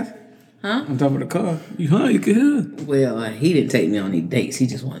ass. Huh? On top of the car. You could hear. Well, he didn't take me on any dates. He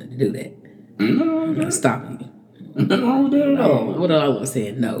just wanted to do that. No, I'm not stopping you. Nothing wrong with that at all. What I was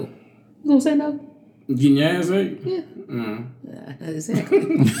saying? No. You gonna say no? Getting your ass ate? Yeah. Exactly.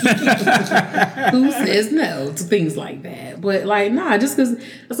 Who says no to things like that? But like, nah, just because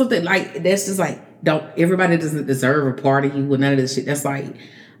that's something like that's just like everybody doesn't deserve a part of you with none of this shit. That's like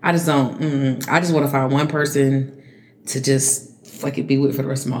I just don't. I just want to find one person to just fucking be with for the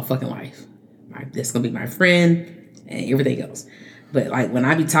rest of my fucking life. Like that's gonna be my friend and everything else. But like when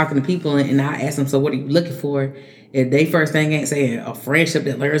I be talking to people and I ask them, so what are you looking for? If they first thing ain't saying a friendship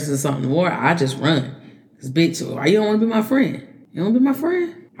that learns into something more, I just run. Cause bitch, why you don't want to be my friend? You want to be my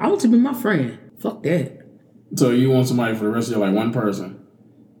friend? I want to be my friend. Fuck that. So you want somebody for the rest of your life, one person.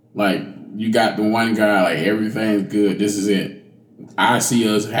 Like you got the one guy, like everything's good. This is it. I see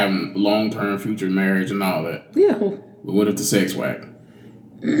us having long-term future marriage and all that. Yeah. But what if the sex whack?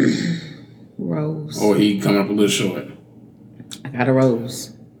 Rose. Or he come up a little short. I got a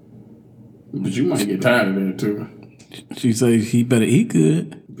rose. But you might get tired of that too. She says he better eat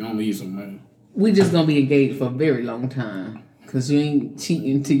good. You gonna leave somebody. We just gonna be engaged for a very long time. Cause you ain't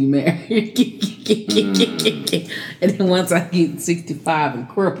cheating until you married. And then once I get 65 and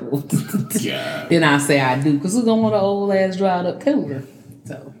crippled, then I say I do. Cause we're gonna want an old ass dried up cougar.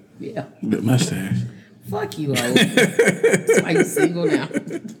 So yeah. Good mustache. Fuck you, old. It's like single now.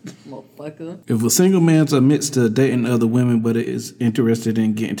 Motherfucker. If a single man admits to dating other women but is interested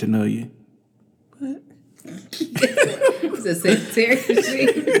in getting to know you. What? It's a secretary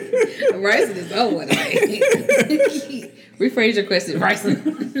shit. Ryson is over there. Rephrase your question, Ryson.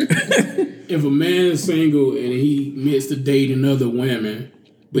 If a man is single and he admits to dating other women,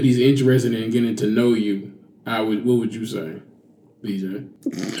 but he's interested in getting to know you, what would you say, BJ?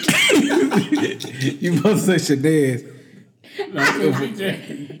 You both say Shadez. No,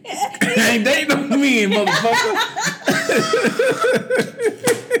 Ain't dating no men, motherfucker.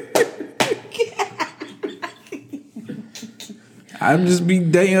 I'm just be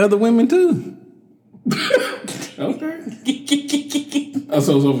dating other women too. Okay.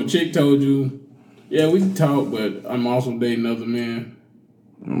 So if a chick told you, yeah, we can talk, but I'm also dating other men.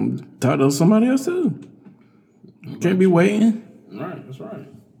 Talk to somebody else too. Can't be waiting. Right, that's right.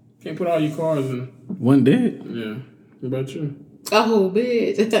 Can't put all your cards in. One dead. Yeah. What about you? Oh,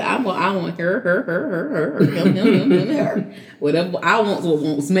 bitch. I want her, him, her. Whatever I want, what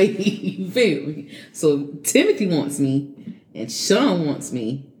wants me. You feel me? So Timothy wants me, and Sean wants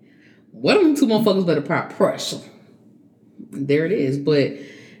me. One of them two motherfuckers better pop pressure. There it is. But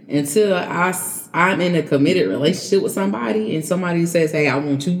until I'm in a committed relationship with somebody, and somebody says, "Hey, I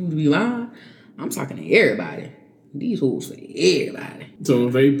want you to be mine," I'm talking to everybody. These hoes for everybody. So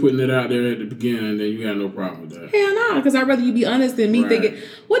if they putting it out there at the beginning, then you got no problem with that. Hell no, because I'd rather you be honest than me thinking,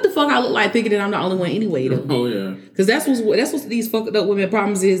 what the fuck I look like thinking that I'm the only one anyway, though. Oh, yeah. Because that's what these fucked up women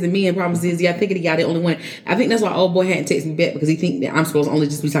problems is, and men problems is, yeah, thinking that y'all the only one. I think that's why old boy hadn't texted me back, because he think that I'm supposed to only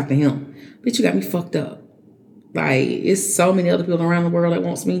just be talking to him. Bitch, you got me fucked up. Like, it's so many other people around the world that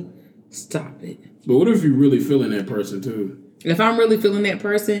wants me. Stop it. But what if you really feeling that person, too? If I'm really feeling that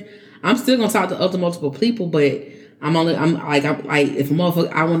person, I'm still going to talk to other multiple people, but I'm like, if a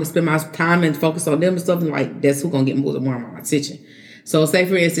motherfucker, I want to spend my time and focus on them and stuff, and like, that's who's going to get more of my attention. So, say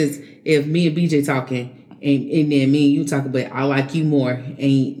for instance, if me and BJ talking, and then me and you talking, but I like you more, and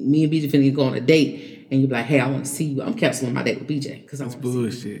me and BJ finna go on a date, and you be like, hey, I want to see you. I'm canceling my date with BJ. Because that's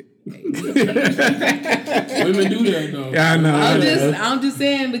bullshit. Women do that, though. Yeah, I know. I'm just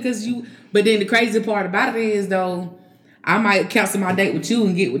saying, because but then the crazy part about it is, though, I might cancel my date with you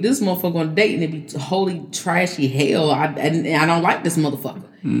and get with this motherfucker on a date, and it be holy trashy hell. I don't like this motherfucker.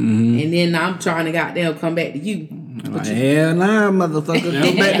 Mm-hmm. And then I'm trying to goddamn come back to you. Like, hell nah, motherfucker.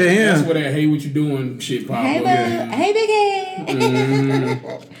 Come back to him. That's where that "hey, what you doing" shit pop up. Hey, big head.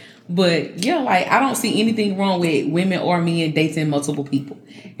 Mm-hmm. But yeah, like, I don't see anything wrong with women or men dating multiple people.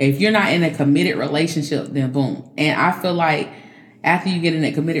 If you're not in a committed relationship, then boom. And I feel like after you get in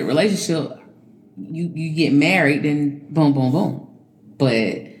a committed relationship, you get married, then boom, boom, boom.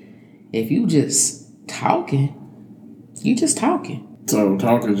 But if you just talking, you just talking. So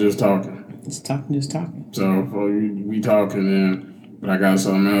talking, just talking. Just talking. So if we talking, then but I got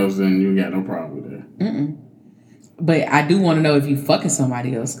something else, then you got no problem with that. Mm-mm. But I do want to know if you fucking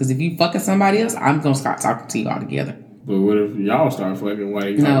somebody else. Because if you fucking somebody else, I'm gonna start talking to you all together. But what if y'all start fucking while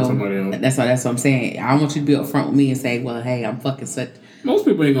you talking to somebody else? That's what I'm saying. I want you to be upfront with me and say, well, hey, I'm fucking such. Most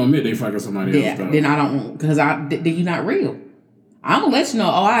people ain't gonna admit they fucking somebody else. Then I don't, because then you're not real. I'm gonna let you know,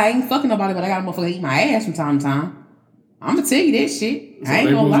 I ain't fucking nobody, but I got a motherfucker eat my ass from time to time. I'm gonna tell you that shit. So I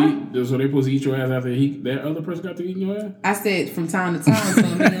ain't gonna lie. So they supposed to eat your ass after that other person got to eat your ass? I said from time to time. So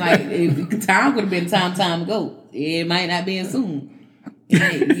I mean, like, if time would have been time ago. It might not be soon.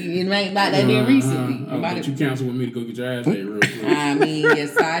 It ain't about that being recently. But you cancel with me to go get your ass ate real quick. I mean,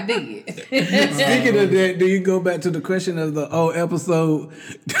 yes, I did. Speaking of that, do you go back to the question of the old episode?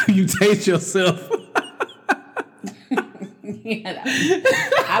 Do you taste yourself? Yeah,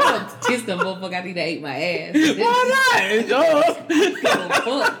 I would kiss the motherfucker after they ate my ass. Why not? It's yours.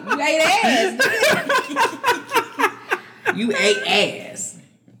 Fuck. You ate ass. You ate ass.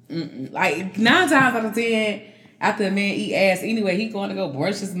 Like 9 times out of 10, after a man eat ass anyway, he going to go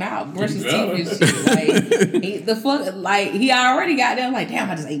brush his mouth, brush his teeth and shit. Like, he already got there. Like, damn,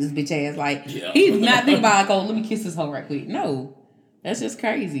 I just ate this bitch ass. Like, he's not thinking about, like, oh, let me kiss this hoe right quick. No, that's just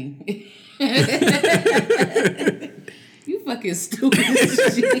crazy. You fucking stupid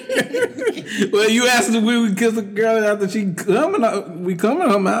as shit. Well, you asked if we would kiss a girl after we come in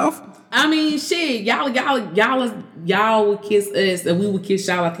her mouth. I mean, shit, y'all would kiss us and we would kiss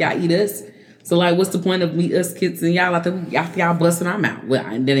y'all after y'all eat us. So, like, what's the point of us kissing y'all after y'all busting our mouth? Well,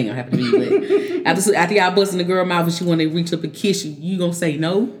 that ain't gonna happen to me, but after y'all busting the girl mouth and she want to reach up and kiss you, you gonna say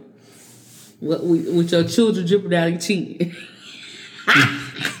no? With your children dripping down your chin.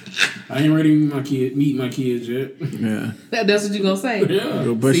 I ain't ready to meet my kids yet. Yeah. That's what you gonna say? Yeah.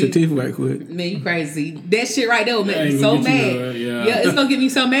 Go brush your teeth right quick. Man, you crazy. That shit right there will make me so mad. Yeah, it's gonna get me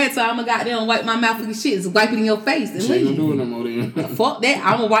so mad, so I'm gonna goddamn wipe my mouth with your shit. It's wipe it in your face and she ain't leave. gonna do it no more then. Fuck that.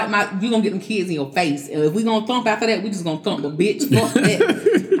 I'm gonna wipe you gonna get them kids in your face. And if we gonna thump after that, we just gonna thump. But bitch, fuck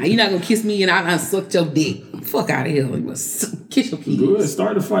that. You not gonna kiss me and I sucked your dick. Fuck out of here. You must kiss your kids. Good.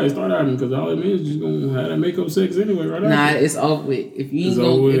 Start the fight. Start arguing because all it means is just gonna have that makeup sex anyway, right? Nah, it's over with. If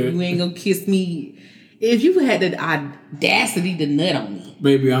you ain't gonna kiss me, if you had the audacity to nut on me,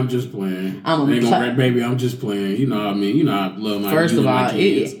 baby, I'm just playing. Baby, I'm just playing. You know what I mean? You know I love my first of all, my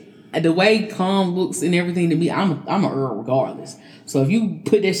kids. The way cum looks and everything to me, I'm a Earl regardless. So if you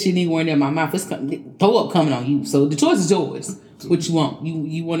put that shit anywhere near my mouth, it's throw up coming on you. So the choice is yours. What you want?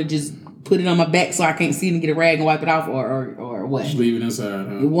 You want to just put it on my back so I can't see it and get a rag and wipe it off, or what? Just leave it inside.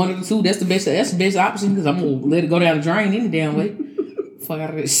 Huh? One of the two. That's the best option because I'm gonna let it go down the drain any damn way. Fuck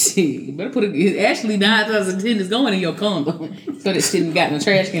out of this shit. You better put it. Actually, 9 times out of 10 is going in your condom. So that shit got in the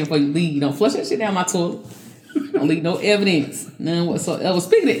trash can before you leave. Don't flush that shit down my toilet. Don't leave no evidence. None whatsoever.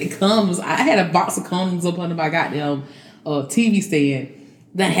 Speaking of condoms, I had a box of condoms up under my goddamn TV stand.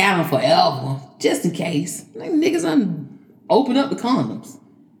 That had them forever, just in case. Like niggas open up the condoms.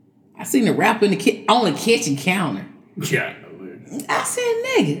 I seen the wrapper on the kitchen counter. Yeah. I said,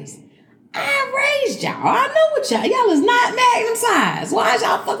 niggas, I raised y'all. I know what y'all is not Magnum size. Why is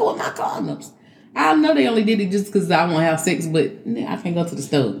y'all fucking with my condoms? I know they only did it just because I want to have sex, but I can't go to the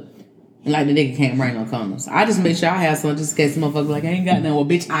stove. And like the nigga can't bring no condoms. I just make sure I have some just in case the motherfucker like, I ain't got none. Well,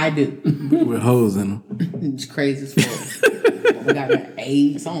 bitch, I do. With holes in them. It's crazy as fuck. I got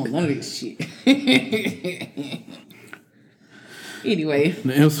AIDS. I don't know none of this shit. Anyway.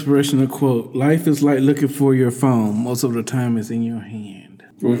 The inspirational quote, life is like looking for your phone. Most of the time it's in your hand.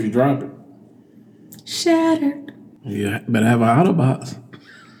 What if you drop it? Shattered. You better have an Autobox.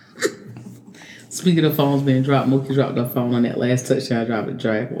 Speaking of phones being dropped, Mookie dropped her phone on that last touchdown drive at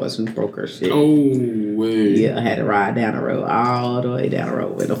Drake was who broke her shit. Oh, wait. Yeah, I had to ride down the road, all the way down the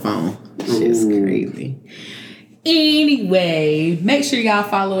road with the phone. Shit's crazy. Anyway, make sure y'all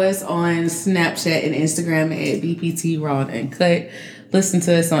follow us on Snapchat and Instagram at BPT Raw and Uncut. Listen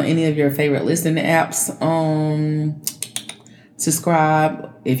to us on any of your favorite listening apps.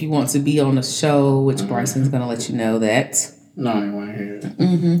 Subscribe if you want to be on the show, which Bryson's going to let you know that. No, I ain't want to hear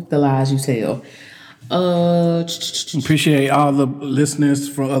it. The lies you tell. Appreciate all the listeners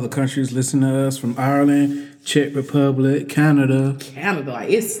from other countries listening to us, from Ireland, Czech Republic, Canada. Canada, like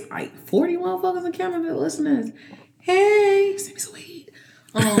it's like 40 motherfuckers in Canada listeners. Hey, send me some weed.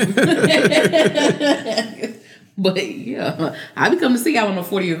 But yeah, I be coming to see y'all on my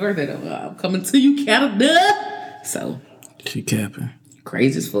 40th birthday though. I'm coming to you, Canada. So She capping.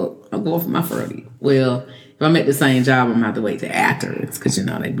 crazy as fuck. I'm going for my 40. Well, if I'm at the same job, I'm gonna have to wait till afterwards because you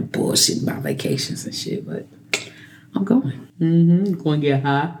know they be bullshitting about vacations and shit. But I'm going. Going to get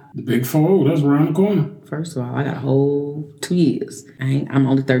high. The big 4, that's around the corner. First of all, I got a whole 2 years. I'm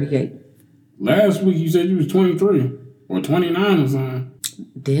only 38. Last week you said you was 23 or 29 or something.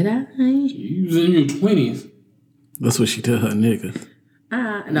 Did I? You was in your 20s. That's what she tell her niggas.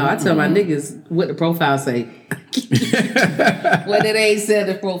 No, I tell my niggas what the profile say. What it ain't said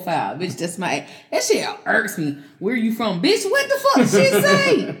the profile. Bitch, that shit irks me. Where you from? Bitch, what the fuck did she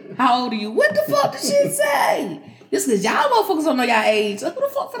say? How old are you? What the fuck did she say? Just because y'all motherfuckers don't know y'all age. Like, who the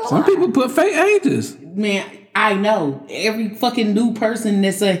fuck for the Some people put fake ages. Man, I know. Every fucking new person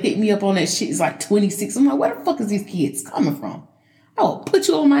that's hit me up on that shit is like 26. I'm like, where the fuck is these kids coming from? I will put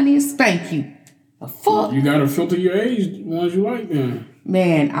you on my knee and spank you. The fuck? You gotta filter your age, the ones you like then.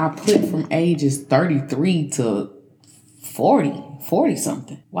 Man, I put from ages 33 to 40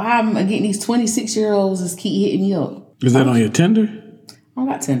 something. Why am I getting these 26-year-olds just keep hitting me up? Is that on your Tinder? I don't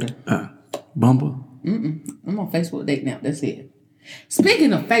got Tinder. Bumble? I'm on Facebook dating app. That's it.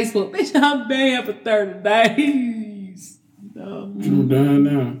 Speaking of Facebook, bitch, I'm banned for 30 days. I'm down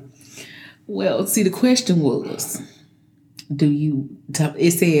now. Well, see, the question was,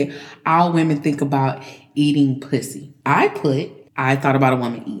 it said, all women think about eating pussy. I thought about a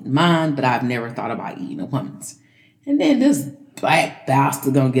woman eating mine, but I've never thought about eating a woman's. And then this black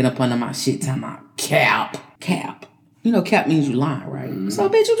bastard gonna get up under my shit talking about cap. You know, cap means you lying, right? So,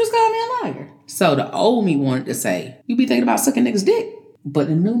 bitch, you just called me a liar. So the old me wanted to say, you be thinking about sucking niggas' dick. But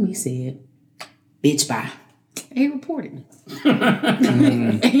the new me said, bitch, bye. And he reported me.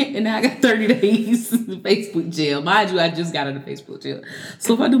 And now I got 30 days in Facebook jail. Mind you, I just got out of Facebook jail.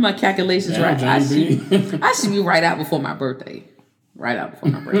 So if I do my calculations right, I should be right out before my birthday.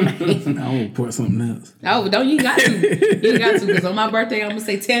 I'll report something else. Oh, you got to. You got to, because on my birthday, I'm going to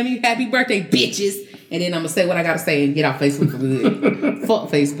say, Tammy, happy birthday, bitches. And then I'm going to say what I got to say and get off Facebook for good. Fuck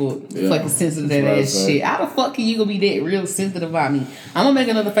Facebook. Yeah, fucking sensitive ass shit. How the fuck can you going to be that real sensitive about me? I'm going to make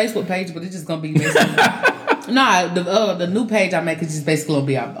another Facebook page, but it's just going to be basically... Nah, the new page I make is just basically going to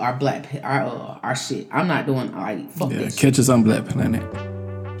be our shit. I'm not doing... fuck this catch us on Black Planet.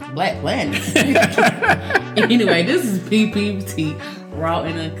 Black Planet. Anyway, this is PPT, raw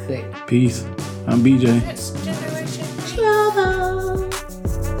and uncut. Peace. I'm BJ. Love